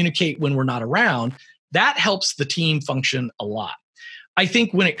going to communicate when we're not around? That helps the team function a lot. I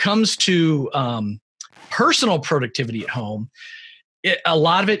think when it comes to personal productivity at home, a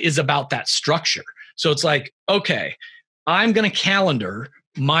lot of it is about that structure. So it's like, okay, I'm going to calendar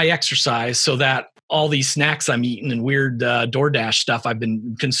my exercise so that all these snacks I'm eating and weird DoorDash stuff I've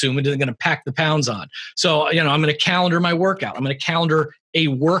been consuming isn't going to pack the pounds on. So, I'm going to calendar my workout. I'm going to calendar a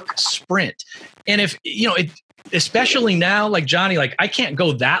work sprint. And if, especially now, like Johnny, like I can't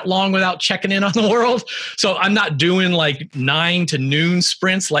go that long without checking in on the world. So I'm not doing like 9 to noon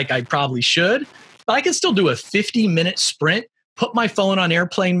sprints like I probably should, but I can still do a 50-minute sprint. Put my phone on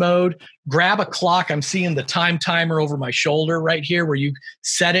airplane mode, grab a clock. I'm seeing the time timer over my shoulder right here where you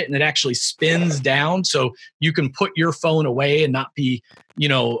set it and it actually spins down. So you can put your phone away and not be,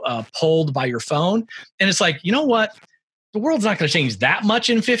 pulled by your phone. And it's like, you know what? The world's not going to change that much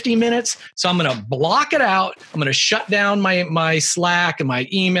in 50 minutes. So I'm going to block it out. I'm going to shut down my Slack and my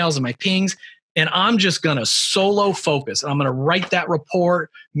emails and my pings. And I'm just going to solo focus. And I'm going to write that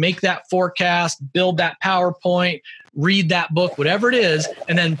report, make that forecast, build that PowerPoint, read that book, whatever it is.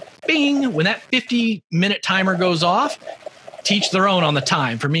 And then bing, when that 50-minute timer goes off, teach their own on the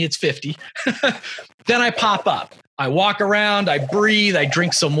time. For me, it's 50. Then I pop up. I walk around, I breathe, I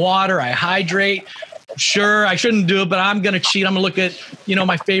drink some water, I hydrate. Sure, I shouldn't do it, but I'm going to cheat. I'm going to look at,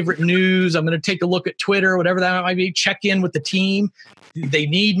 my favorite news. I'm going to take a look at Twitter, whatever that might be, check in with the team. They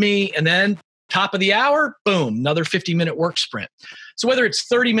need me. And then top of the hour, boom, another 50-minute work sprint. So whether it's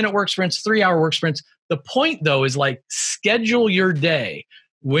 30-minute work sprints, 3-hour work sprints, the point though is like schedule your day.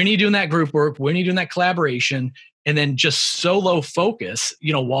 When are you doing that group work? When are you doing that collaboration? And then just solo focus,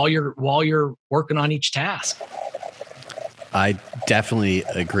 while you're working on each task. I definitely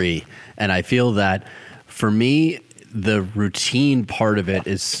agree. And I feel that for me, the routine part of it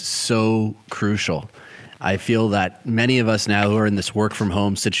is so crucial. I feel that many of us now who are in this work from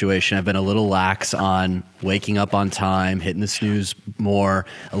home situation have been a little lax on waking up on time, hitting the snooze more,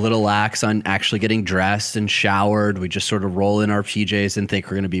 a little lax on actually getting dressed and showered. We just sort of roll in our PJs and think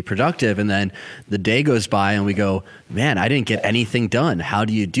we're going to be productive. And then the day goes by and we go, man, I didn't get anything done. How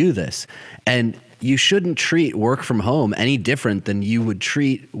do you do this? And you shouldn't treat work from home any different than you would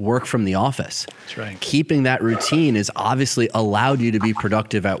treat work from the office. That's right. Keeping that routine has obviously allowed you to be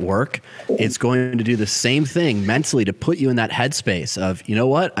productive at work. It's going to do the same thing mentally to put you in that headspace of, you know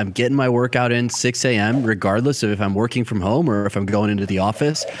what, I'm getting my workout in 6 a.m. regardless of if I'm working from home or if I'm going into the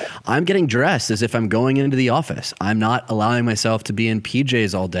office. I'm getting dressed as if I'm going into the office. I'm not allowing myself to be in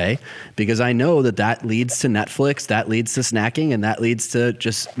PJs all day because I know that leads to Netflix, that leads to snacking, and that leads to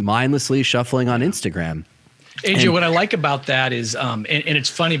just mindlessly shuffling on Instagram. AJ, what I like about that is, and it's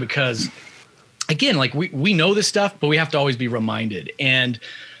funny because, again, like we know this stuff, but we have to always be reminded. And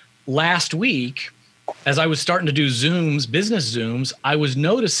last week, as I was starting to do Zooms, business Zooms, I was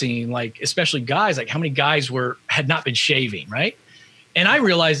noticing, like, especially guys, like how many guys had not been shaving, right? And I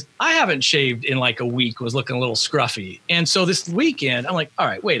realized I haven't shaved in like a week, was looking a little scruffy. And so this weekend, I'm like, all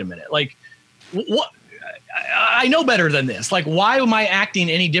right, wait a minute. Like, what? I know better than this. Like, why am I acting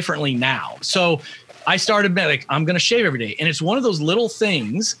any differently now? So I started like, I'm going to shave every day. And it's one of those little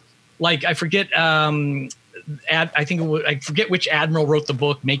things. Like, I forget, I forget which admiral wrote the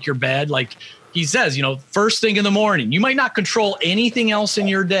book, Make Your Bed. Like he says, first thing in the morning, you might not control anything else in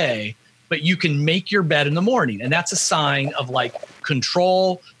your day, but you can make your bed in the morning. And that's a sign of like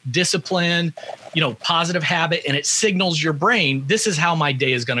control, discipline, positive habit. And it signals your brain, this is how my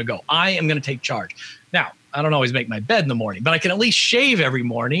day is going to go. I am going to take charge. Now, I don't always make my bed in the morning, but I can at least shave every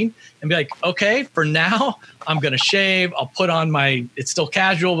morning and be like, okay, for now, I'm going to shave. I'll put on it's still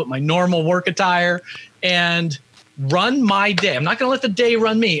casual, but my normal work attire and run my day. I'm not going to let the day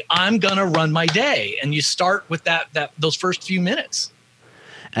run me. I'm going to run my day. And you start with those first few minutes.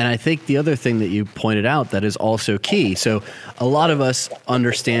 And I think the other thing that you pointed out that is also key. So a lot of us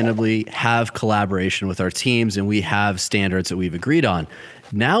understandably have collaboration with our teams and we have standards that we've agreed on.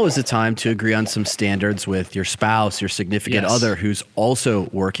 Now is the time to agree on some standards with your spouse, your significant other who's also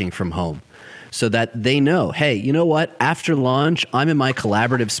working from home so that they know, hey, you know what? After lunch, I'm in my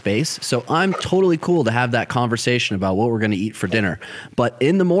collaborative space. So I'm totally cool to have that conversation about what we're going to eat for dinner. But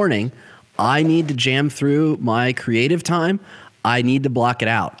in the morning, I need to jam through my creative time. I need to block it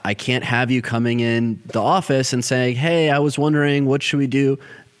out. I can't have you coming in the office and saying, hey, I was wondering, what should we do?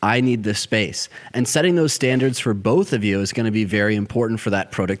 I need this space. And setting those standards for both of you is going to be very important for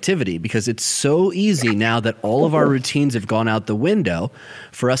that productivity because it's so easy now that all of our routines have gone out the window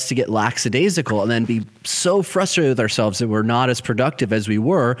for us to get lackadaisical and then be so frustrated with ourselves that we're not as productive as we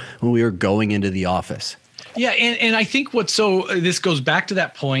were when we were going into the office. Yeah. And I think this goes back to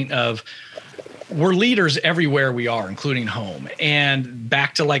that point of we're leaders everywhere we are, including home. And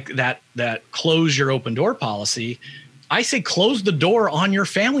back to like that close your open door policy. I say close the door on your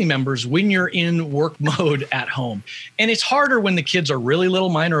family members when you're in work mode at home. And it's harder when the kids are really little.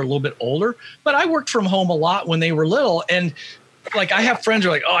 Mine are a little bit older, but I worked from home a lot when they were little. And like I have friends who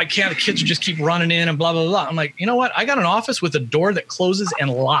are like, oh, I can't, the kids just keep running in and blah, blah, blah. I'm like, you know what? I got an office with a door that closes and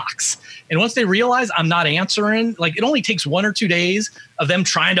locks. And once they realize I'm not answering, like it only takes 1 or 2 days of them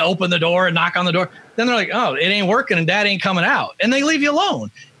trying to open the door and knock on the door. Then they're like, oh, it ain't working and dad ain't coming out. And they leave you alone.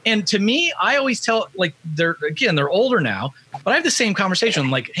 And to me, I always tell, like, they're older now, but I have the same conversation.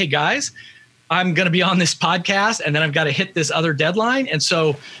 I'm like, hey, guys, I'm going to be on this podcast and then I've got to hit this other deadline. And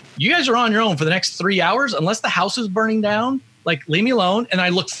so you guys are on your own for the next 3 hours, unless the house is burning down, like leave me alone. And I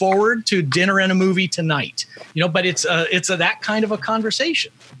look forward to dinner and a movie tonight, but it's that kind of a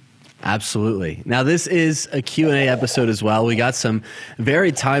conversation. Absolutely. Now, this is a Q&A episode as well. We got some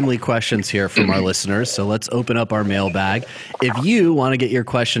very timely questions here from our listeners, so let's open up our mailbag. If you want to get your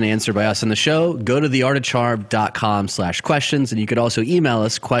question answered by us on the show, go to theartofcharm.com/questions, and you could also email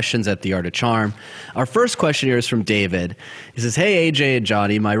us questions@theartofcharm. Our first question here is from David. He says, hey, AJ and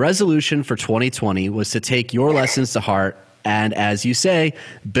Johnny, my resolution for 2020 was to take your lessons to heart and, as you say,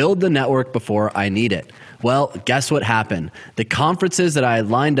 build the network before I need it. Well, guess what happened? The conferences that I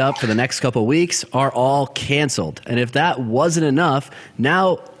had lined up for the next couple of weeks are all canceled. And if that wasn't enough,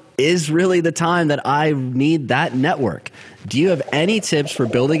 now is really the time that I need that network. Do you have any tips for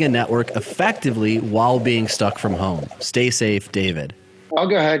building a network effectively while being stuck from home? Stay safe, David. I'll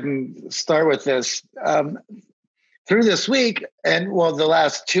go ahead and start with this. Through this week, and the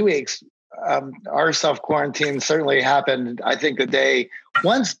last 2 weeks, our self-quarantine certainly happened. I think the day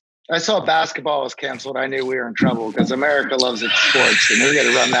once I saw basketball was canceled, I knew we were in trouble because America loves its sports and they're going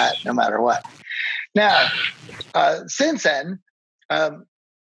to run that no matter what. Now, since then,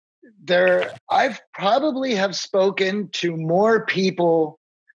 I've probably have spoken to more people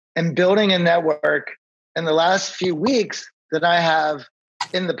and building a network in the last few weeks than I have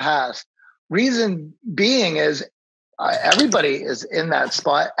in the past. Reason being is everybody is in that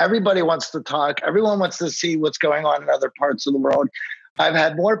spot. Everybody wants to talk. Everyone wants to see what's going on in other parts of the world. I've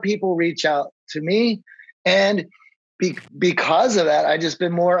had more people reach out to me. And because of that, I've just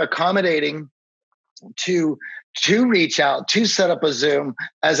been more accommodating to reach out, to set up a Zoom.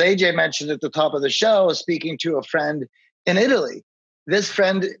 As AJ mentioned at the top of the show, speaking to a friend in Italy. This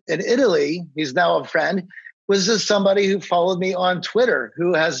friend in Italy, he's now a friend, was just somebody who followed me on Twitter,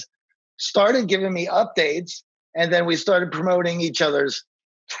 who has started giving me updates. And then we started promoting each other's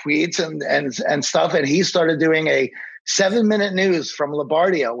tweets and stuff. And he started doing a 7-minute news from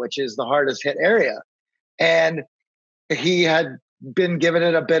LaGuardia, which is the hardest hit area. And he had been giving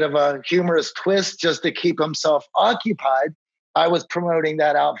it a bit of a humorous twist just to keep himself occupied. I was promoting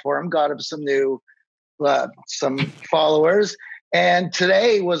that out for him, got him some new, some followers. And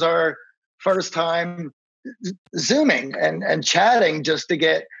today was our first time Zooming and chatting just to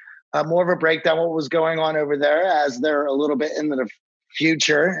get more of a breakdown what was going on over there, as they're a little bit in the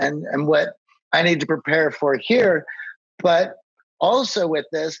future and what I need to prepare for here. But also with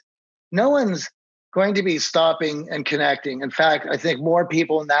this, no one's going to be stopping and connecting. In fact, I think more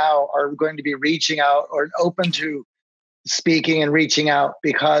people now are going to be reaching out or open to speaking and reaching out,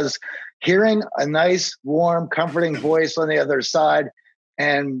 because hearing a nice, warm, comforting voice on the other side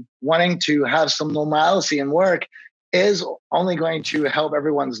and wanting to have some normalcy in work is only going to help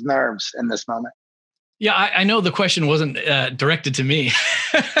everyone's nerves in this moment. Yeah, I know the question wasn't directed to me,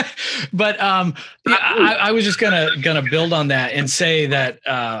 but I was just gonna build on that and say that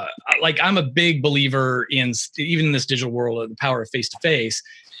I'm a big believer in, even in this digital world, the power of face to face,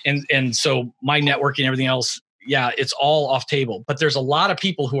 and so my networking and everything else, yeah, it's all off table. But there's a lot of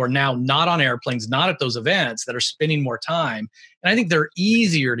people who are now not on airplanes, not at those events, that are spending more time, and I think they're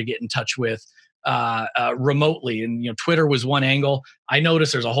easier to get in touch with remotely. And Twitter was one angle. I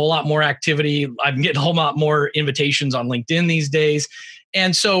noticed there's a whole lot more activity. I'm getting a whole lot more invitations on LinkedIn these days.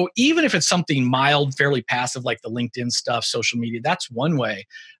 And so even if it's something mild, fairly passive, like the LinkedIn stuff, social media, that's one way.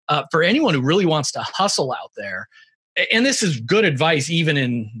 For anyone who really wants to hustle out there, and this is good advice even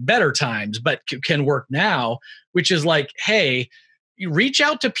in better times, but can work now, which is like, hey, you reach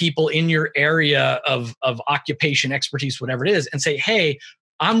out to people in your area of occupation, expertise, whatever it is, and say, hey,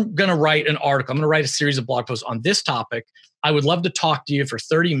 I'm going to write an article. I'm going to write a series of blog posts on this topic. I would love to talk to you for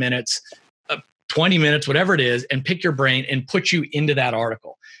 30 minutes, 20 minutes, whatever it is, and pick your brain and put you into that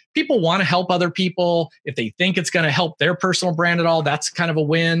article. People want to help other people. If they think it's going to help their personal brand at all, that's kind of a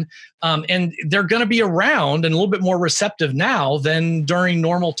win. And they're going to be around and a little bit more receptive now than during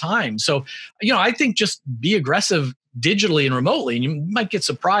normal times. So, I think just be aggressive digitally and remotely, and you might get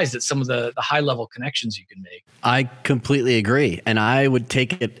surprised at some of the high level connections you can make. I completely agree. And I would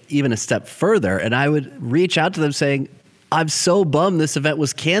take it even a step further, and I would reach out to them saying, I'm so bummed this event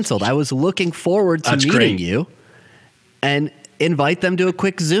was canceled. I was looking forward to meeting you, and invite them to a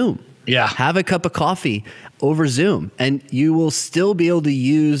quick Zoom. Yeah. Have a cup of coffee over Zoom, and you will still be able to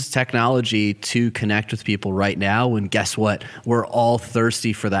use technology to connect with people right now. And guess what? We're all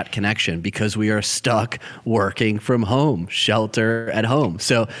thirsty for that connection because we are stuck working from home, shelter at home.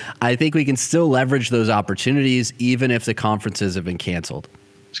 So I think we can still leverage those opportunities even if the conferences have been canceled.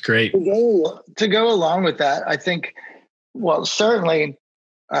 It's great. To go along with that, I think, certainly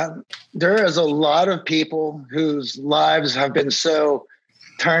there is a lot of people whose lives have been so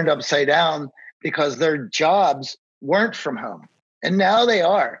turned upside down because their jobs weren't from home. And now they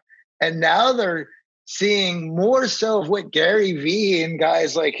are. And now they're seeing more so of what Gary Vee and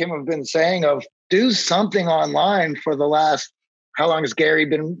guys like him have been saying of do something online for the last, how long has Gary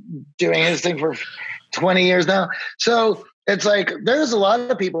been doing his thing for 20 years now? So it's like, there's a lot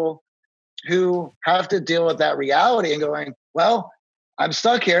of people who have to deal with that reality and going, well, I'm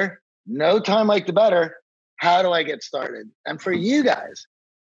stuck here. No time like the better. How do I get started? And for you guys,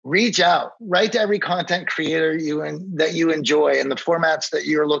 reach out, write to every content creator that you enjoy in the formats that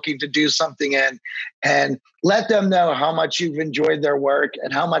you're looking to do something in, and let them know how much you've enjoyed their work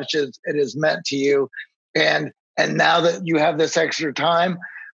and how much it has meant to you. And now that you have this extra time,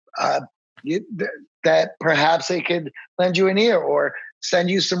 uh, that perhaps they could lend you an ear or send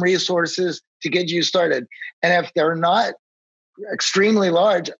you some resources to get you started. And if they're not extremely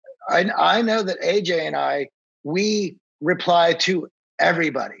large, I know that AJ and we reply to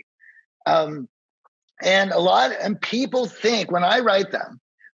everybody. And people think when I write them,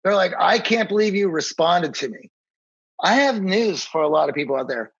 they're like, I can't believe you responded to me. I have news for a lot of people out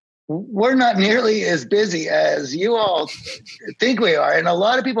there. We're not nearly as busy as you all think we are. And a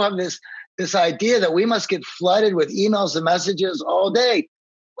lot of people have this idea that we must get flooded with emails and messages all day.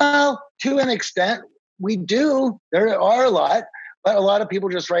 Well, to an extent, we do. There are a lot, but a lot of people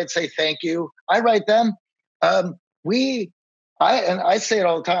just say thank you. I write them. I say it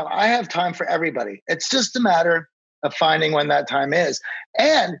all the time. I have time for everybody. It's just a matter of finding when that time is.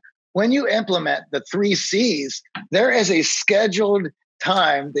 And when you implement the 3 C's, there is a scheduled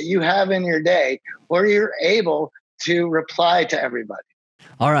time that you have in your day where you're able to reply to everybody.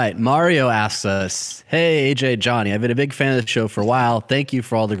 All right. Mario asks us, hey, AJ, Johnny, I've been a big fan of the show for a while. Thank you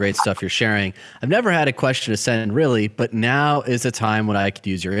for all the great stuff you're sharing. I've never had a question to send really, but now is the time when I could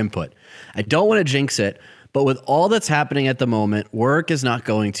use your input. I don't want to jinx it, but with all that's happening at the moment, work is not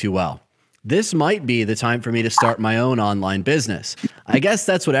going too well. This might be the time for me to start my own online business. I guess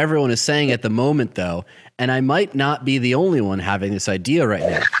that's what everyone is saying at the moment, though, and I might not be the only one having this idea right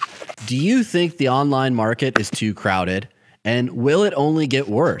now. Do you think the online market is too crowded, and will it only get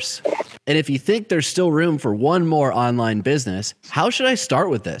worse? And if you think there's still room for one more online business, how should I start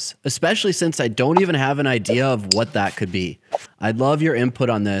with this, especially since I don't even have an idea of what that could be? I'd love your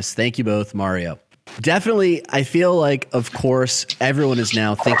input on this. Thank you both, Mario. Definitely, I feel like, of course, everyone is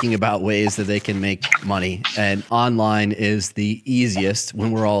now thinking about ways that they can make money, and online is the easiest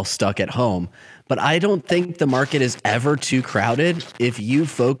when we're all stuck at home. But I don't think the market is ever too crowded if you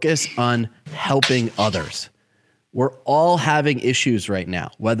focus on helping others. We're all having issues right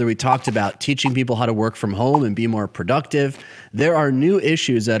now, whether we talked about teaching people how to work from home and be more productive. There are new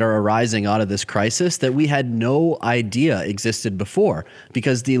issues that are arising out of this crisis that we had no idea existed before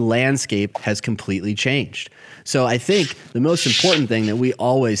because the landscape has completely changed. So I think the most important thing that we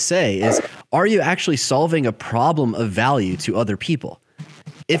always say is, are you actually solving a problem of value to other people?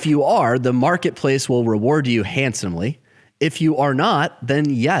 If you are, the marketplace will reward you handsomely. If you are not, then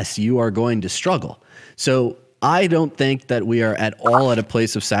yes, you are going to struggle. So I don't think that we are at all at a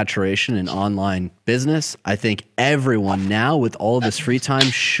place of saturation in online business. I think everyone now with all of this free time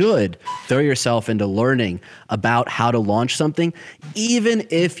should throw yourself into learning about how to launch something, even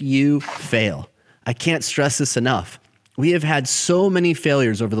if you fail. I can't stress this enough. We have had so many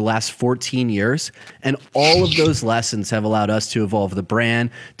failures over the last 14 years, and all of those lessons have allowed us to evolve the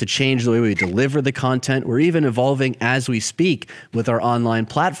brand, to change the way we deliver the content. We're even evolving as we speak with our online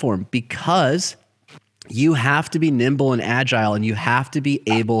platform because you have to be nimble and agile, and you have to be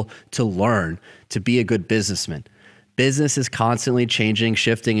able to learn to be a good businessman. Business is constantly changing,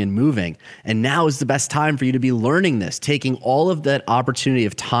 shifting, and moving. And now is the best time for you to be learning this, taking all of that opportunity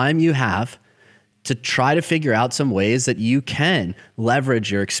of time you have to try to figure out some ways that you can leverage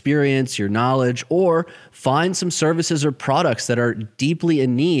your experience, your knowledge, or find some services or products that are deeply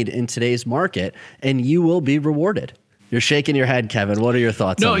in need in today's market, and you will be rewarded. You're shaking your head, Kevin. What are your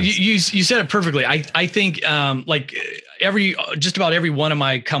thoughts on this? You said it perfectly. I think just about every one of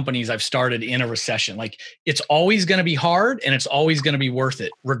my companies I've started in a recession, like it's always going to be hard and it's always going to be worth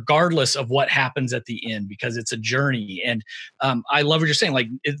it, regardless of what happens at the end, because it's a journey. And I love what you're saying. Like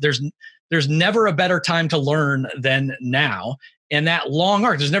there's never a better time to learn than now. And that long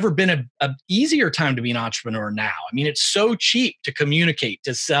arc, there's never been a easier time to be an entrepreneur now. I mean, it's so cheap to communicate,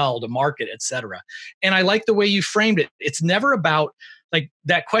 to sell, to market, et cetera. And I like the way you framed it. It's never about like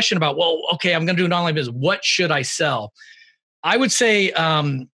that question about, well, okay, I'm going to do an online business. What should I sell? I would say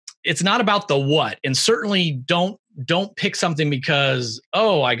it's not about the what, and certainly don't pick something because,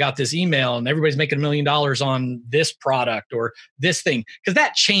 oh, I got this email and everybody's making $1 million on this product or this thing, because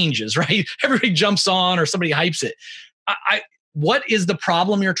that changes, right? Everybody jumps on or somebody hypes it. What is the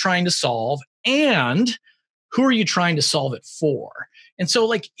problem you're trying to solve, and who are you trying to solve it for? And so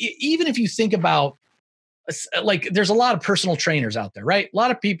like, even if you think about like, there's a lot of personal trainers out there, right? A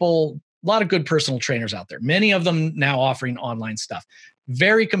lot of people, a lot of good personal trainers out there, many of them now offering online stuff,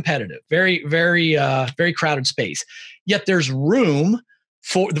 very competitive, very, very, very crowded space. Yet there's room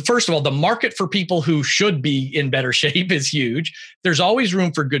for first of all, the market for people who should be in better shape is huge. There's always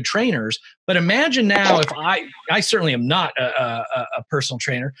room for good trainers. But imagine now, if I certainly am not a personal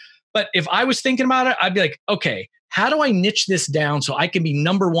trainer, but if I was thinking about it, I'd be like, okay, how do I niche this down so I can be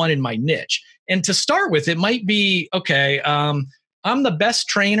number one in my niche? And to start with, it might be, okay, I'm the best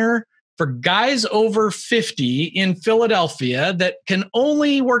trainer for guys over 50 in Philadelphia that can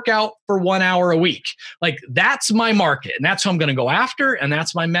only work out for 1 hour a week. Like, that's my market, and that's who I'm going to go after, and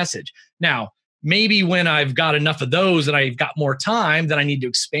that's my message. Now, maybe when I've got enough of those and I've got more time, then I need to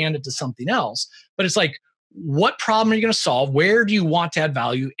expand it to something else. But it's like, what problem are you going to solve? Where do you want to add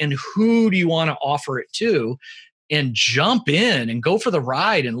value? And who do you want to offer it to? And jump in and go for the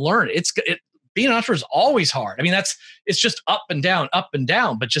ride and learn. Being an entrepreneur is always hard. I mean, it's just up and down,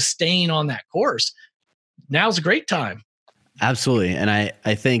 but just staying on that course. Now's a great time. Absolutely. And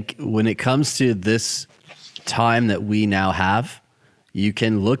I think when it comes to this time that we now have, you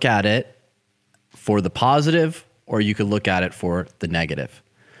can look at it for the positive, or you could look at it for the negative.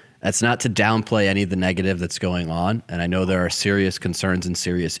 That's not to downplay any of the negative that's going on. And I know there are serious concerns and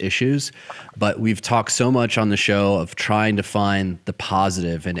serious issues, but we've talked so much on the show of trying to find the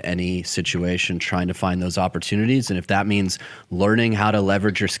positive in any situation, trying to find those opportunities. And if that means learning how to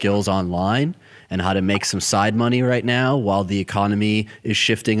leverage your skills online and how to make some side money right now while the economy is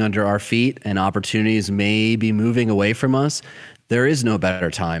shifting under our feet and opportunities may be moving away from us, there is no better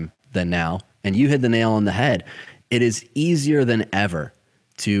time than now. And you hit the nail on the head. It is easier than ever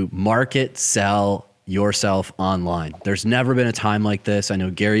to market, sell yourself online. There's never been a time like this. I know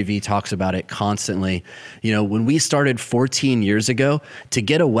Gary Vee talks about it constantly. You know, when we started 14 years ago, to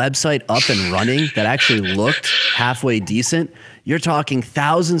get a website up and running that actually looked halfway decent, you're talking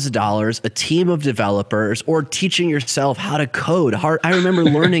thousands of dollars, a team of developers, or teaching yourself how to code. I remember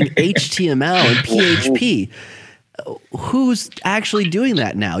learning HTML and PHP. Who's actually doing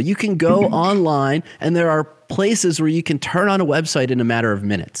that now? You can go online and there are places where you can turn on a website in a matter of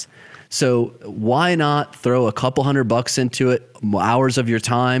minutes. So why not throw a couple $100 into it, hours of your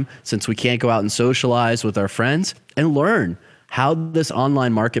time, since we can't go out and socialize with our friends, and learn how this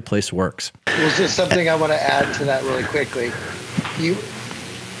online marketplace works. Well, just something I want to add to that really quickly.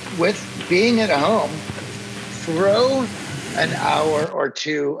 With being at home, throw an hour or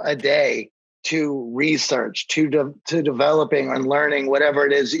two a day to research, to developing and learning whatever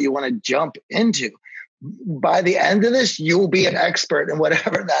it is that you want to jump into. By the end of this, you will be an expert in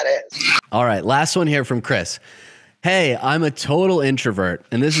whatever that is. All right, last one here from Chris. Hey, I'm a total introvert,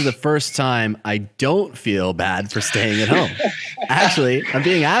 and this is the first time I don't feel bad for staying at home. Actually, I'm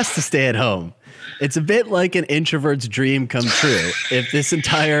being asked to stay at home. It's a bit like an introvert's dream come true if this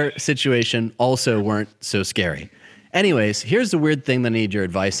entire situation also weren't so scary. Anyways, here's the weird thing that I need your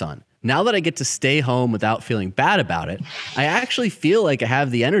advice on. Now that I get to stay home without feeling bad about it, I actually feel like I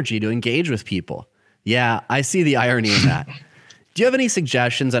have the energy to engage with people. Yeah, I see the irony in that. Do you have any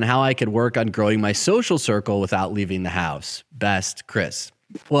suggestions on how I could work on growing my social circle without leaving the house? Best, Chris.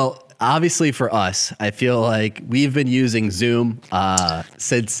 Well, obviously for us, I feel like we've been using Zoom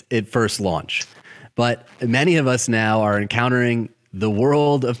since it first launched. But many of us now are encountering the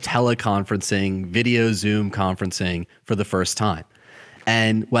world of teleconferencing, video Zoom conferencing for the first time.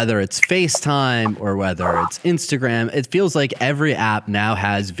 And whether it's FaceTime or whether it's Instagram, it feels like every app now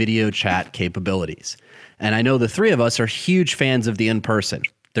has video chat capabilities. And I know the three of us are huge fans of the in-person.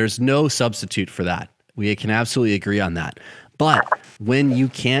 There's no substitute for that. We can absolutely agree on that. But when you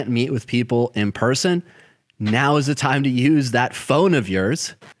can't meet with people in person, now is the time to use that phone of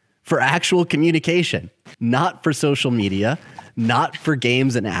yours for actual communication, not for social media, not for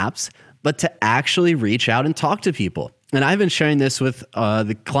games and apps, but to actually reach out and talk to people. And I've been sharing this with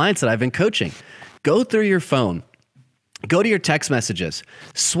the clients that I've been coaching. Go through your phone, go to your text messages,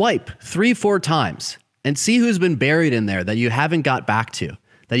 swipe 3-4 times, and see who's been buried in there that you haven't got back to,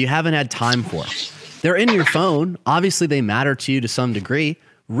 that you haven't had time for. They're in your phone. Obviously, they matter to you to some degree.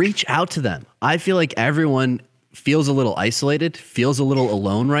 Reach out to them. I feel like everyone feels a little isolated, feels a little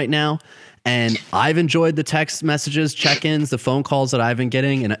alone right now. And I've enjoyed the text messages, check-ins, the phone calls that I've been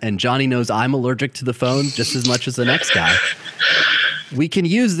getting. And Johnny knows I'm allergic to the phone just as much as the next guy. We can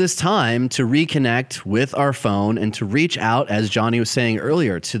use this time to reconnect with our phone and to reach out, as Johnny was saying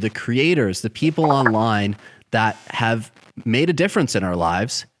earlier, to the creators, the people online that have made a difference in our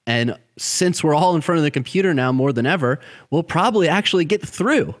lives. And since we're all in front of the computer now more than ever, we'll probably actually get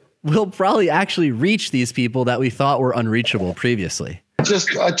through. We'll probably actually reach these people that we thought were unreachable previously.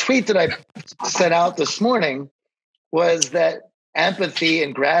 Just a tweet that I sent out this morning was that empathy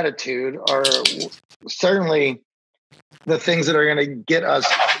and gratitude are certainly the things that are going to get us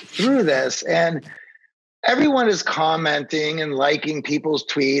through this. And everyone is commenting and liking people's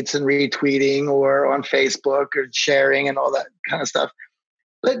tweets and retweeting or on Facebook or sharing and all that kind of stuff.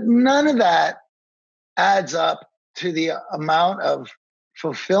 But none of that adds up to the amount of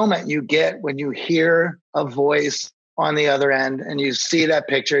fulfillment you get when you hear a voice on the other end and you see that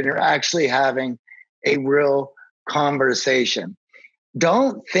picture and you're actually having a real conversation.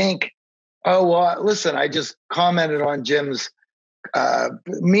 Don't think Oh, well, listen, I just commented on Jim's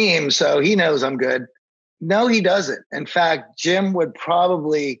meme, so he knows I'm good. No, he doesn't. In fact, Jim would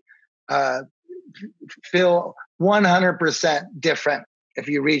probably uh, feel 100% different if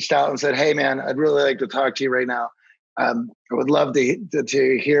you reached out and said, "Hey, man, I'd really like to talk to you right now. I would love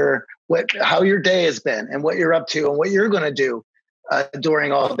to hear how your day has been and what you're up to and what you're going to do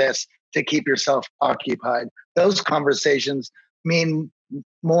during all this to keep yourself occupied." Those conversations mean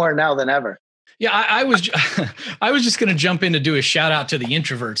more now than ever. Yeah, I was I was just going to jump in to do a shout out to the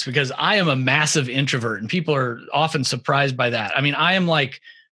introverts, because I am a massive introvert and people are often surprised by that. I mean, I am like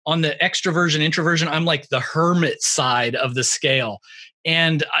on the extroversion introversion, I'm like the hermit side of the scale.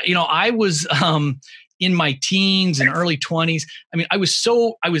 And I was in my teens and early 20s. I mean, I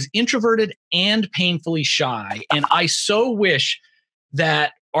was introverted and painfully shy, and I so wish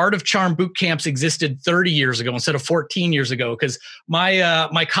that Art of Charm boot camps existed 30 years ago instead of 14 years ago, because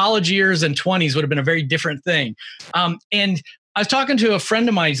my college years and 20s would have been a very different thing. And I was talking to a friend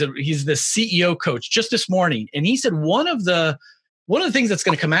of mine. He's the CEO coach just this morning, and he said one of the things that's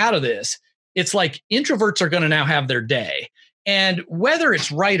going to come out of this, it's like introverts are going to now have their day, and whether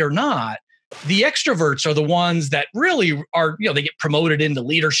it's right or not, the extroverts are the ones that really are, they get promoted into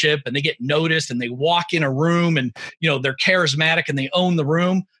leadership and they get noticed and they walk in a room and, they're charismatic and they own the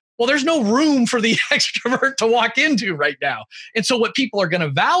room. Well, there's no room for the extrovert to walk into right now. And so what people are going to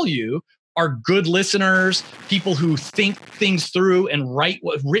value are good listeners, people who think things through and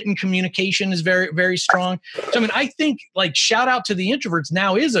written communication is very, very strong. So, I mean, I think like shout out to the introverts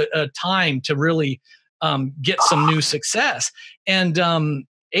now is a time to really get some new success. And,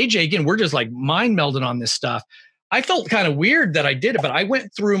 AJ, again, we're just like mind melding on this stuff. I felt kind of weird that I did it, but I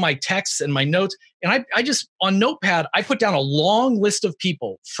went through my texts and my notes, and I just, on Notepad, I put down a long list of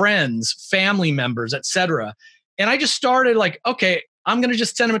people, friends, family members, etc. And I just started like, okay, I'm going to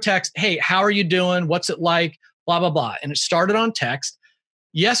just send them a text. Hey, how are you doing? What's it like? Blah, blah, blah. And it started on text.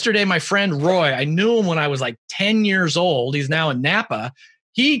 Yesterday, my friend Roy, I knew him when I was like 10 years old. He's now in Napa.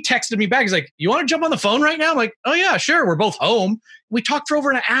 He texted me back. He's like, "You want to jump on the phone right now?" I'm like, "Oh yeah, sure." We're both home. We talked for over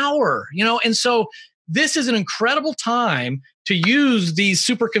an hour, and so this is an incredible time to use these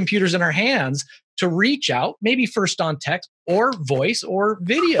supercomputers in our hands to reach out, maybe first on text or voice or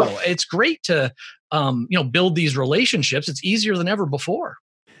video. It's great to, build these relationships. It's easier than ever before.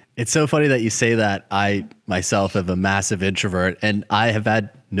 It's so funny that you say that. I myself am a massive introvert, and I have had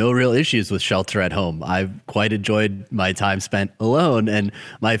no real issues with shelter at home. I've quite enjoyed my time spent alone, and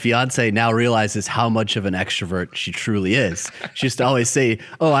my fiance now realizes how much of an extrovert she truly is. She used to always say,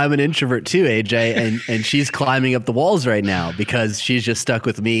 "Oh, I'm an introvert too, AJ," and she's climbing up the walls right now because she's just stuck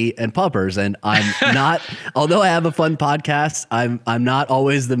with me and puppers, and I'm not. Although I have a fun podcast, I'm not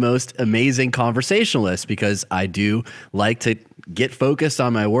always the most amazing conversationalist because I do like to get focused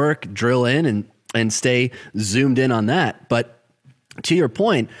on my work, drill in and stay zoomed in on that. But to your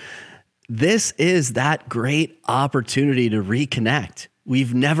point, this is that great opportunity to reconnect.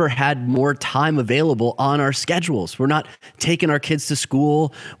 We've never had more time available on our schedules. We're not taking our kids to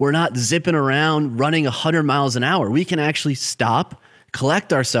school. We're not zipping around running 100 miles an hour. We can actually stop,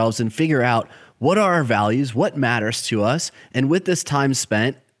 collect ourselves, and figure out what are our values, what matters to us. And with this time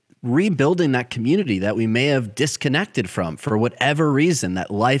spent, rebuilding that community that we may have disconnected from for whatever reason, that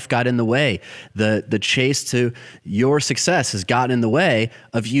life got in the way. The chase to your success has gotten in the way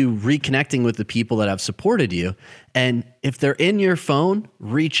of you reconnecting with the people that have supported you. And if they're in your phone,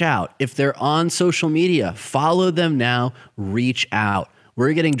 reach out. If they're on social media, follow them now, reach out.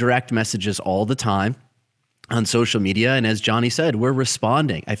 We're getting direct messages all the time on social media. And as Johnny said, we're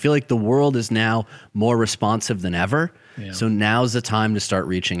responding. I feel like the world is now more responsive than ever. Yeah. So now's the time to start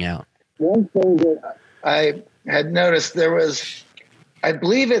reaching out. One thing that I had noticed, there was, I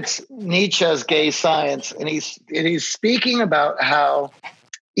believe it's Nietzsche's Gay Science, and he's speaking about how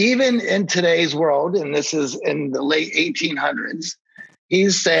even in today's world, and this is in the late 1800s,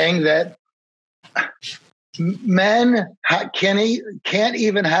 he's saying that men can't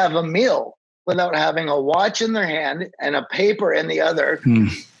even have a meal without having a watch in their hand and a paper in the other,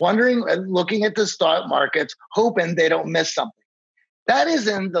 wondering and looking at the stock markets, hoping they don't miss something. That is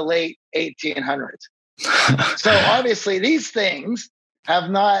in the late 1800s. So obviously these things have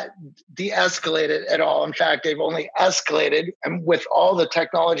not de-escalated at all. In fact, they've only escalated. And with all the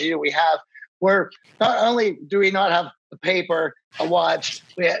technology that we have, where not only do we not have a paper, a watch,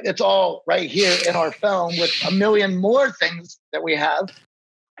 it's all right here in our phone with a million more things that we have.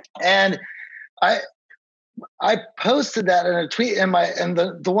 And I posted that in a tweet, and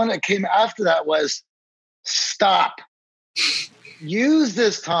the one that came after that was, stop. Use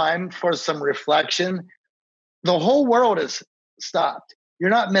this time for some reflection. The whole world is stopped.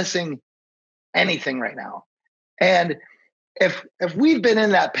 You're not missing anything right now. And if we've been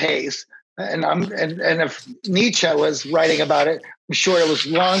in that pace, and if Nietzsche was writing about it, I'm sure it was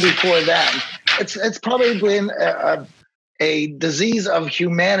long before then. It's probably been a disease of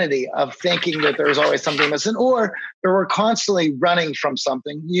humanity, of thinking that there's always something missing, or that we're constantly running from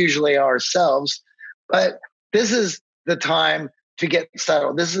something, usually ourselves. But this is the time to get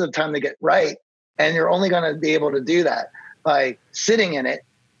settled. This is the time to get right. And you're only going to be able to do that by sitting in it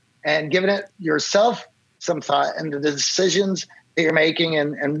and giving it yourself some thought and the decisions that you're making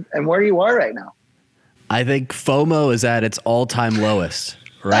and where you are right now. I think FOMO is at its all-time lowest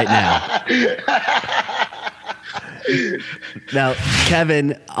right now. Now,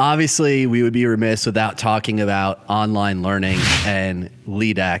 Kevin, obviously we would be remiss without talking about online learning and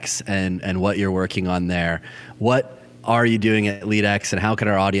LeadX and what you're working on there. What are you doing at LeadX, and how can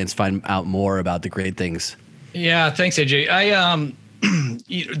our audience find out more about the great things? Yeah, thanks, AJ.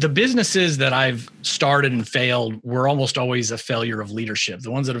 The businesses that I've started and failed were almost always a failure of leadership.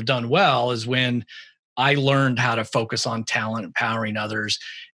 The ones that have done well is when I learned how to focus on talent, empowering others.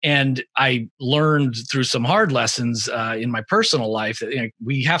 And I learned through some hard lessons in my personal life that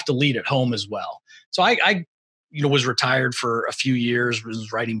we have to lead at home as well. So I was retired for a few years,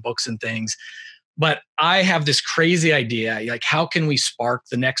 was writing books and things. But I have this crazy idea, like, how can we spark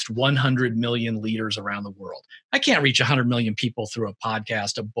the next 100 million leaders around the world? I can't reach 100 million people through a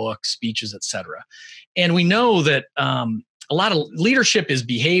podcast, a book, speeches, et cetera. And we know that a lot of leadership is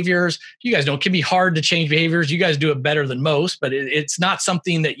behaviors. You guys know it can be hard to change behaviors. You guys do it better than most, but it's not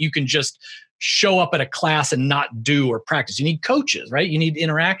something that you can just show up at a class and not do or practice. You need coaches, right? You need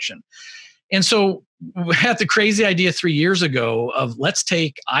interaction. And so we had the crazy idea 3 years ago of, let's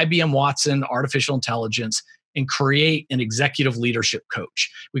take IBM Watson artificial intelligence and create an executive leadership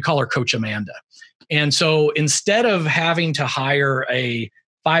coach. We call her Coach Amanda. And so instead of having to hire a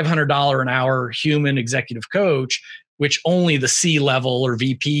 $500 an hour human executive coach, which only the C-level or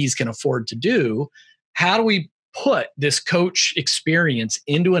VPs can afford to do, how do we put this coach experience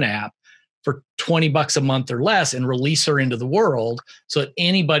into an app for $20 a month or less and release her into the world so that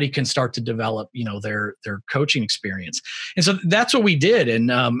anybody can start to develop, their coaching experience? And so that's what we did. And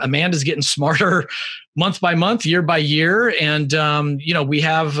Amanda's getting smarter month by month, year by year. And, we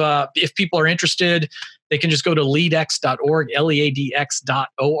have, if people are interested, they can just go to leadx.org,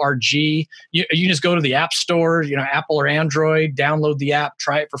 leadx.org. You can just go to the App Store, Apple or Android, download the app,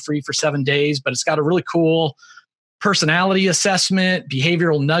 try it for free for 7 days. But it's got a really cool personality assessment,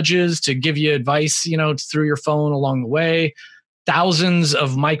 behavioral nudges to give you advice, through your phone along the way, thousands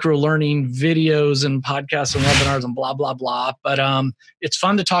of micro learning videos and podcasts and webinars and blah, blah, blah. But it's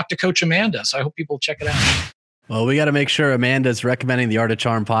fun to talk to Coach Amanda. So I hope people check it out. Well, we got to make sure Amanda's recommending the Art of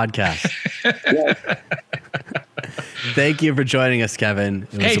Charm podcast. Thank you for joining us, Kevin.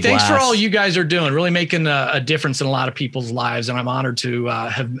 Hey, thanks for all you guys are doing, really making a difference in a lot of people's lives. And I'm honored to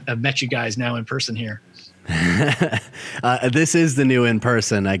have met you guys now in person here. This is the new in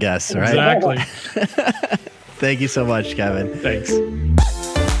person, I guess, right? Exactly. Thank you so much, Kevin. Thanks.